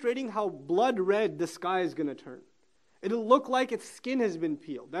illustrating how blood red the sky is going to turn. It'll look like its skin has been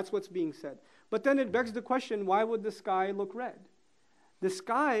peeled. That's what's being said. But then it begs the question, why would the sky look red? The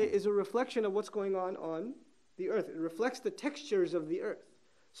sky is a reflection of what's going on the earth. It reflects the textures of the earth.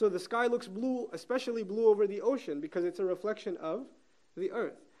 So the sky looks blue, especially blue over the ocean, because it's a reflection of the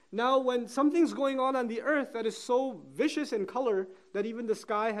earth. Now when something's going on the earth that is so vicious in color that even the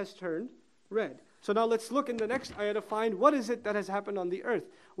sky has turned red. So now let's look in the next ayah to find what is it that has happened on the earth.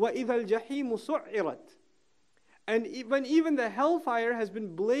 وَإِذَا الْجَحِيمُ سُعِّرَتْ. And when even the hellfire has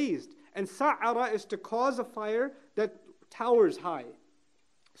been blazed. And sa'ara is to cause a fire that towers high.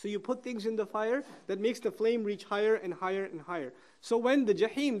 So you put things in the fire that makes the flame reach higher and higher and higher. So when the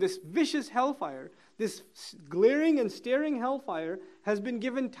Jahim, this vicious hellfire, this glaring and staring hellfire has been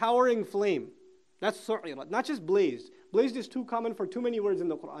given towering flame. That's su'irat, not just blazed. Blazed is too common for too many words in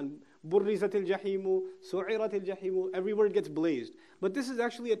the Quran. Burrizatil jahimu, su'iratil jahimu, every word gets blazed. But this is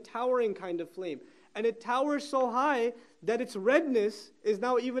actually a towering kind of flame. And it towers so high that its redness is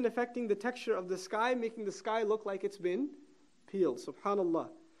now even affecting the texture of the sky, making the sky look like it's been peeled. Subhanallah.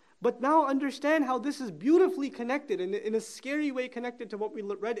 But now understand how this is beautifully connected, in a scary way connected to what we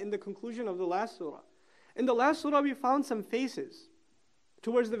read in the conclusion of the last surah. In the last surah we found some faces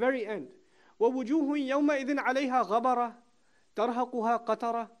towards the very end. وَوُجُوهٌ يَوْمَئِذٍ عَلَيْهَا غَبَرَةٌ. تَرْهَقُهَا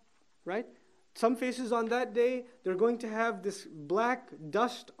قَتَرَةٌ, right? Some faces on that day, they're going to have this black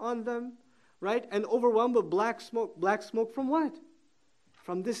dust on them, right? And overwhelmed with black smoke. Black smoke from what?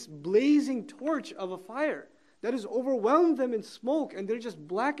 From this blazing torch of a fire that has overwhelmed them in smoke, and they're just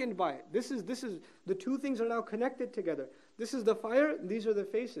blackened by it. This is the two things are now connected together. This is the fire, these are the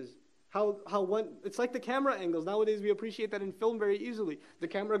faces. How one, it's like the camera angles. Nowadays we appreciate that in film very easily. The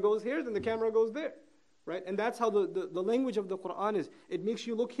camera goes here, then the camera goes there. Right? And that's how the language of the Qur'an is. It makes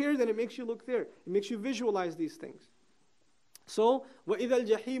you look here, then it makes you look there. It makes you visualize these things. So, وَإِذَا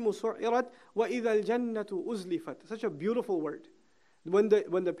الْجَحِيمُ سُعِّرَتْ وَإِذَا الْجَنَّةُ أُزْلِفَتْ. Such a beautiful word. When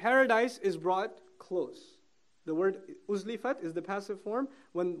the paradise is brought close. The word uzlifat is the passive form.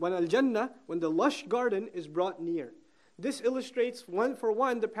 When al-Jannah, when the lush garden is brought near. This illustrates, for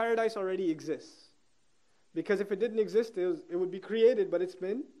one, the paradise already exists. Because if it didn't exist, it would be created, but it's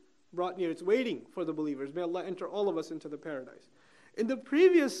been brought near. It's waiting for the believers. May Allah enter all of us into the paradise. In the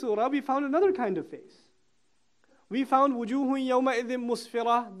previous surah, we found another kind of face. We found وُجُوهٌ يَوْمَئِذٍ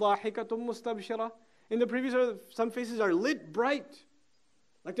مُسْفِرَةٌ ضَاحِكَةٌ مُسْتَبْشِرَةٌ. In the previous surah, some faces are lit bright.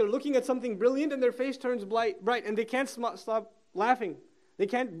 Like they're looking at something brilliant and their face turns bright and they can't stop laughing. They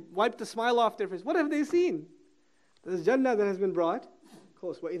can't wipe the smile off their face. What have they seen? There's Jannah that has been brought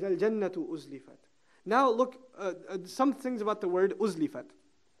close. وَإِذَا الْجَنَّةُ أُزْلِفَتْ. Now look, some things about the word uzlifat.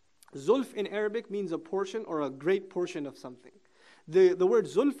 Zulf in Arabic means a portion or a great portion of something. The word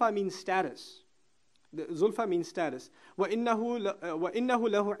zulfa means status. Zulfa means status. وَإِنَّهُ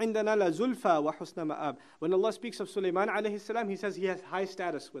لَهُ عِنْدَنَا لَزُلْفَى وَحُسْنَ مَآبٍ. When Allah speaks of Sulaiman alayhi salam, He says He has high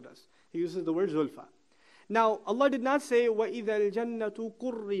status with us. He uses the word zulfa. Now, Allah did not say وَإِذَا الْجَنَّةُ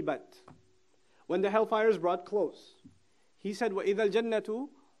قُرِّبَتْ. When the hellfire is brought close. He said وَإِذَا الْجَنَّةُ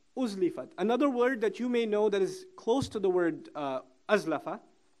أُزْلِفَتْ. Another word that you may know that is close to the word azlafa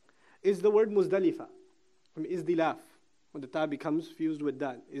is the word muzdalifa, from izdilaf, when the ta becomes fused with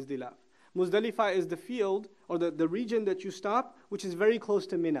dal, izdilaf. Muzdalifa is the field, or the region that you stop, which is very close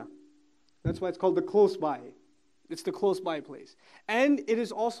to Mina. That's why it's called the close by. It's the close by place. And it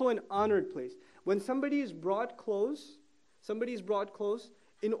is also an honored place. When somebody is brought close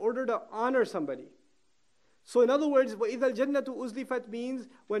in order to honor somebody. So in other words, وَإِذَا الْجَنَّةُ أُزْلِفَتْ means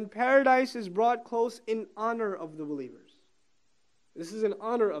when paradise is brought close in honor of the believers. This is in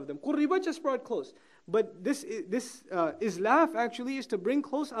honor of them. Qurriba just brought close. But this islaf actually is to bring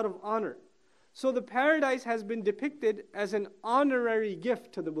close out of honor. So the paradise has been depicted as an honorary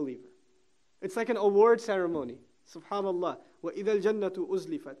gift to the believer. It's like an award ceremony. Subhanallah. وَإِذَا الْجَنَّةُ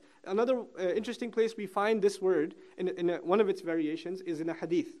أُزْلِفَتْ. Another interesting place we find this word, in one of its variations, is in a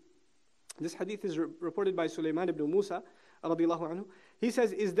hadith. This hadith is reported by Sulaiman ibn Musa, radiyallahu anhu. He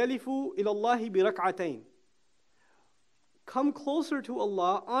says, إِزْدَلِفُوا إِلَى اللَّهِ بِرَكْعَتَيْنِ. Come closer to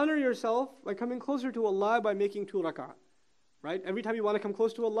Allah, honor yourself by coming closer to Allah by making 2 rak'ah. Right? Every time you want to come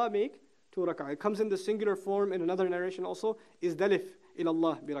close to Allah, make 2 rak'ah. It comes in the singular form in another narration also, is dalif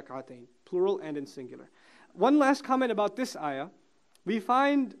ilallah bi rak'atayn, plural and in singular. One last comment about this ayah. We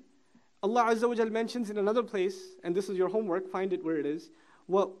find Allah Azza wa Jal mentions in another place, and this is your homework, find it where it is,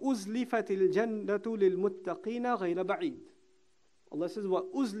 وَأُزْلِفَتِ الْجَنَّةُ لِلْمُتَّقِينَ غَيْرَ بَعِيدٍ. Allah says,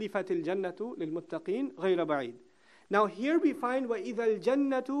 وَأُزْلِفَتِ الْجَنَّةُ لِلْمُتَّقِينَ غَيْرَ بَعِيدٍ. Now here we find وَإِذَا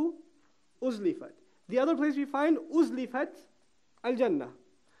الْجَنَّةُ أُزْلِفَتْ. The other place we find أُزْلِفَتْ الْجَنَّةِ.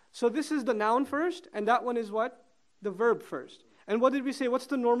 So this is the noun first, and that one is what? The verb first. And what did we say? What's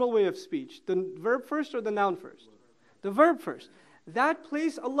the normal way of speech? The verb first or the noun first? The verb first. That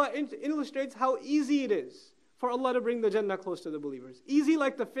place Allah illustrates how easy it is for Allah to bring the Jannah close to the believers. Easy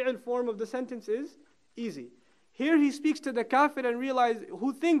like the fi'l form of the sentence is easy. Here He speaks to the kafir and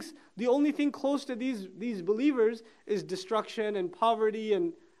who thinks the only thing close to these believers is destruction and poverty,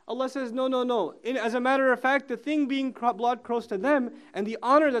 and Allah says, no. As a matter of fact, the thing being brought close to them and the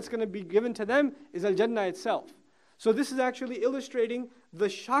honor that's going to be given to them is Al-Jannah itself. So this is actually illustrating the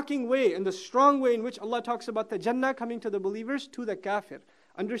shocking way and the strong way in which Allah talks about the Jannah coming to the believers to the kafir.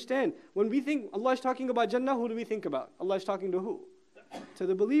 Understand, when we think Allah is talking about Jannah, who do we think about? Allah is talking to who? To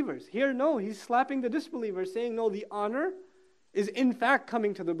the believers. Here, no, He's slapping the disbelievers, saying, no, the honor is in fact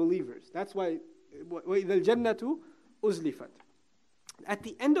coming to the believers. That's why, وَإِذَا الْجَنَّةُ أُزْلِفَتْ. At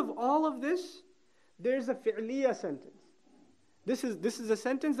the end of all of this, there's a fi'liya sentence. This is a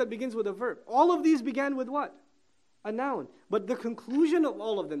sentence that begins with a verb. All of these began with what? A noun. But the conclusion of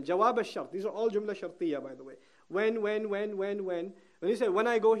all of them, jawab al-shart, these are all jumla shartiyya, by the way. When you say, when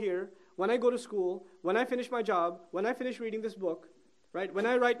I go here, when I go to school, when I finish my job, when I finish reading this book, right? When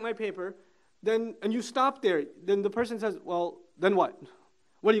I write my paper, and you stop there, then the person says, well, then what?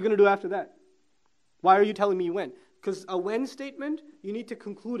 What are you going to do after that? Why are you telling me when? Because a when statement, you need to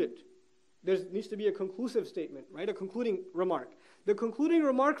conclude it. There needs to be a conclusive statement, right? A concluding remark. The concluding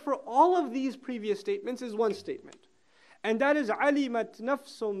remark for all of these previous statements is one statement. And that is عَلِمَتْ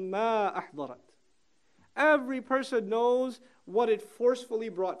نَفْسٌ مَا أَحْضَرَتْ. Every person knows what it forcefully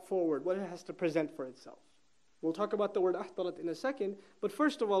brought forward, what it has to present for itself. We'll talk about the word ahdarat in a second, but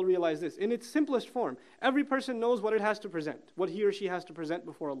first of all realize this. In its simplest form, every person knows what it has to present, what he or she has to present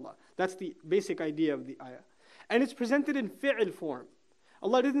before Allah. That's the basic idea of the ayah. And it's presented in fi'l form.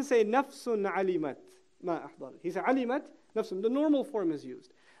 Allah didn't say nafsun alimat ma ahdarat. He said alimat nafsun. The normal form is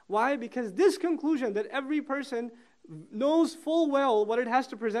used. Why? Because this conclusion that every person knows full well what it has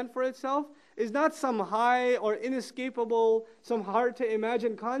to present for itself is not some high or inescapable, some hard to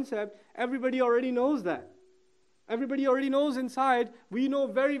imagine concept. Everybody already knows that. Everybody already knows inside, we know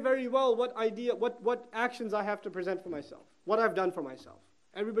very, very well what idea, what actions I have to present for myself, what I've done for myself.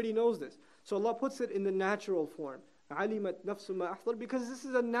 Everybody knows this. So Allah puts it in the natural form. عَلِمَتْ نَفْسُ مَا أَحْضَرَتْ, because this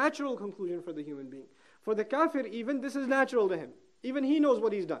is a natural conclusion for the human being. For the kafir even, this is natural to him. Even he knows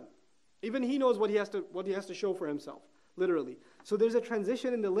what he's done. Even he knows what he has to show for himself, literally. So there's a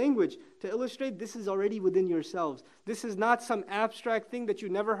transition in the language to illustrate this is already within yourselves. This is not some abstract thing that you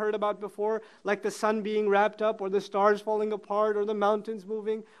never heard about before, like the sun being wrapped up, or the stars falling apart, or the mountains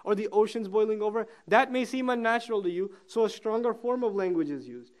moving, or the oceans boiling over. That may seem unnatural to you, so a stronger form of language is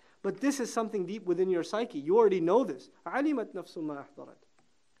used. But this is something deep within your psyche. You already know this. عَلِمَتْ نَفْسٌ مَا أَحْضَرَتْ.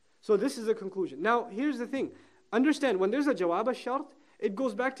 So this is a conclusion. Now, here's the thing. Understand, when there's a jawab al-shart, it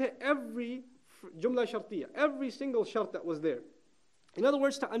goes back to every jumla shartiyya, every single shart that was there. In other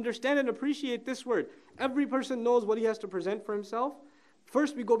words, to understand and appreciate this word, every person knows what he has to present for himself.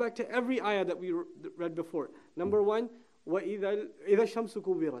 First, we go back to every ayah that we read before. Number one, وَإِذَا الشَّمْسُ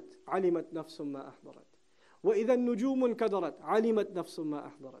كُوِّرَتْ عَلِمَتْ نَفْسٌ مَا أَحْضَرَتْ وَإِذَا النُّجُومُ انْكَدَرَتْ عَلِمَتْ نَفْسٌ مَا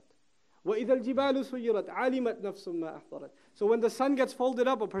أَحْضَرَتْ وَإِذَا الْجِبَالُ سُيِّرَتْ عَلِمَتْ نَفْسٌ مَا أَحْضَرَتْ. So when the sun gets folded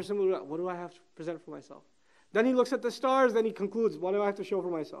up, a person will, what do I have to present for myself? Then he looks at the stars, then he concludes, what do I have to show for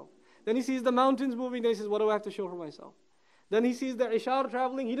myself? Then he sees the mountains moving, then he says, what do I have to show for myself? Then he sees the ishar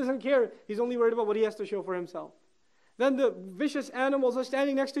traveling, he doesn't care. He's only worried about what he has to show for himself. Then the vicious animals are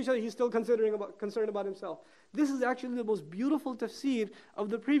standing next to each other, he's still concerned about himself. This is actually the most beautiful tafsir of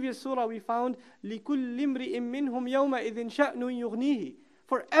the previous surah we found. لِكُلِّ امْرِئٍ مِّنْهُمْ يَوْمَئِذٍ شَأْنٌ يُغْنِيهِ.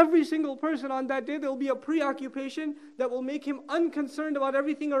 For every single person on that day, there will be a preoccupation that will make him unconcerned about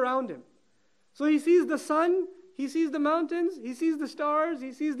everything around him. So he sees the sun, he sees the mountains, he sees the stars,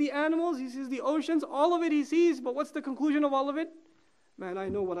 he sees the animals, he sees the oceans, all of it he sees, but what's the conclusion of all of it? Man, I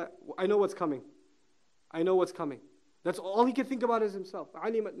know what's coming. I know what's coming. That's all he can think about is himself.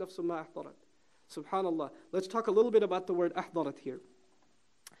 عَلِمَتْ نَفْسٌ مَا أَحْضَرَتْ. Subhanallah. Let's talk a little bit about the word ahdarat here.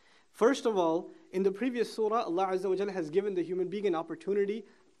 First of all, in the previous surah, Allah Azza wa Jalla has given the human being an opportunity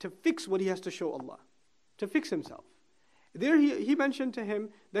to fix what he has to show Allah, to fix himself. There he mentioned to him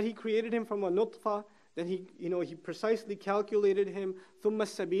that he created him from a nutfa, that he precisely calculated him. ثُمَّ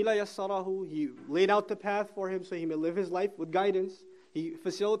السَّبِيلَ يَسَّرَهُ. He laid out the path for him so he may live his life with guidance. He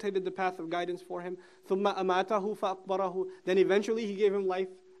facilitated the path of guidance for him. ثُمَّ أَمَاتَهُ فَأَقْبَرَهُ. Then eventually he gave him life,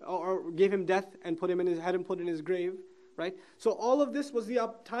 or gave him death and had him put in his grave. Right? So all of this was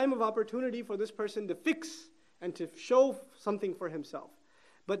the time of opportunity for this person to fix and to show something for himself.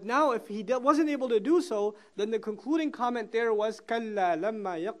 But now if he wasn't able to do so, then the concluding comment there was كَلَّا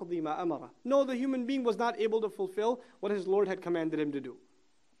لَمَّا يَقْضِي مَا أَمَرَ. No, the human being was not able to fulfill what his Lord had commanded him to do.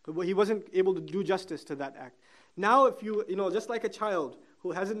 He wasn't able to do justice to that act. Now if you just like a child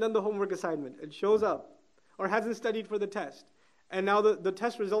who hasn't done the homework assignment and shows up, or hasn't studied for the test, and now the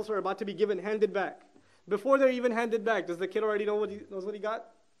test results are about to be handed back. Before they're even handed back, does the kid already know what he got?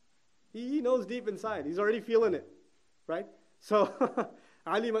 He knows deep inside. He's already feeling it, right? So,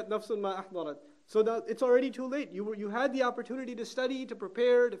 عَلِمَتْ نَفْسٌ مَا أَحْضَرَتْ. So now it's already too late. You had the opportunity to study, to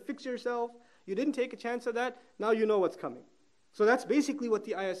prepare, to fix yourself. You didn't take a chance of that. Now you know what's coming. So that's basically what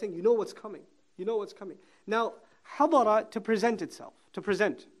the ayah is saying. You know what's coming. You know what's coming. Now, hadara, to present itself, to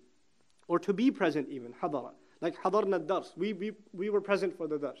present, or to be present even, hadara. Like hadarna dars. We were present for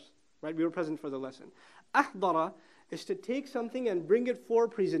the dars. Right? We were present for the lesson. Ahdara is to take something and bring it for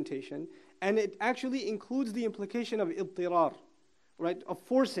presentation, and it actually includes the implication of idtirar, right? Of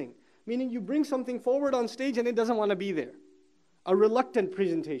forcing. Meaning you bring something forward on stage and it doesn't want to be there. A reluctant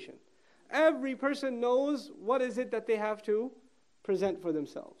presentation. Every person knows what is it that they have to present for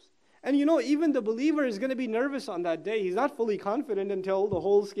themselves. And even the believer is going to be nervous on that day. He's not fully confident until the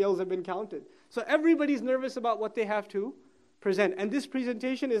whole scales have been counted. So everybody's nervous about what they have to present. And this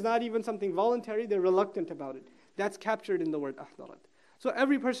presentation is not even something voluntary. They're reluctant about it. That's captured in the word ahdarat. So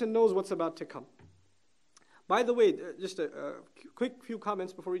every person knows what's about to come. By the way, just a quick few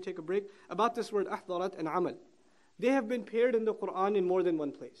comments before we take a break about this word ahdarat and amal. They have been paired in the Qu'ran in more than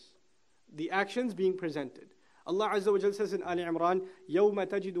one place. the actions being presented. Allah Azza wa Jal says in Ali Imran, يَوْمَ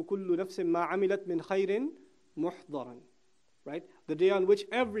تَجِدُ كُلُّ نَفْسٍ مَا عَمِلَتْ مِنْ خَيْرٍ مُحْضَرًا. Right? The day on which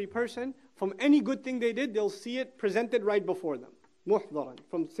every person, from any good thing they did, they'll see it presented right before them. مُحْضَرًا,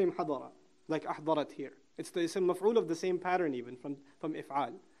 from the same hadara, like أحضرت here. It's the ism maf'ul of the same pattern even, from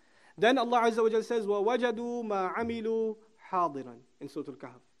if'al. Then Allah Azza wa Jal says, وَوَجَدُوا مَا عَمِلُوا حَاضِرًا in Surah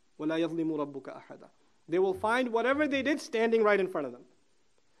Al-Kahf. وَلَا يَظْلِمُ رَبُّكَ أَحَدًا. They will find whatever they did standing right in front of them.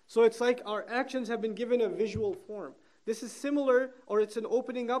 So it's like our actions have been given a visual form. This is similar, or it's an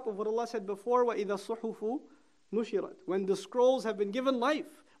opening up of what Allah said before, وَإِذَا الصُّحُفُ نُشِرَتْ. When the scrolls have been given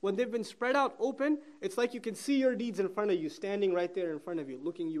life, when they've been spread out open, it's like you can see your deeds in front of you, standing right there in front of you,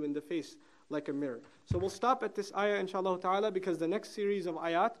 looking you in the face like a mirror. So we'll stop at this ayah inshallah ta'ala, because the next series of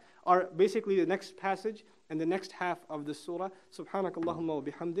ayat are basically the next passage and the next half of the surah. Subhanakallahumma wa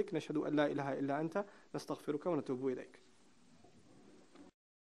bihamdik, nashhadu an la ilaha illa anta, nastaghfiruka wa natubu ilayk.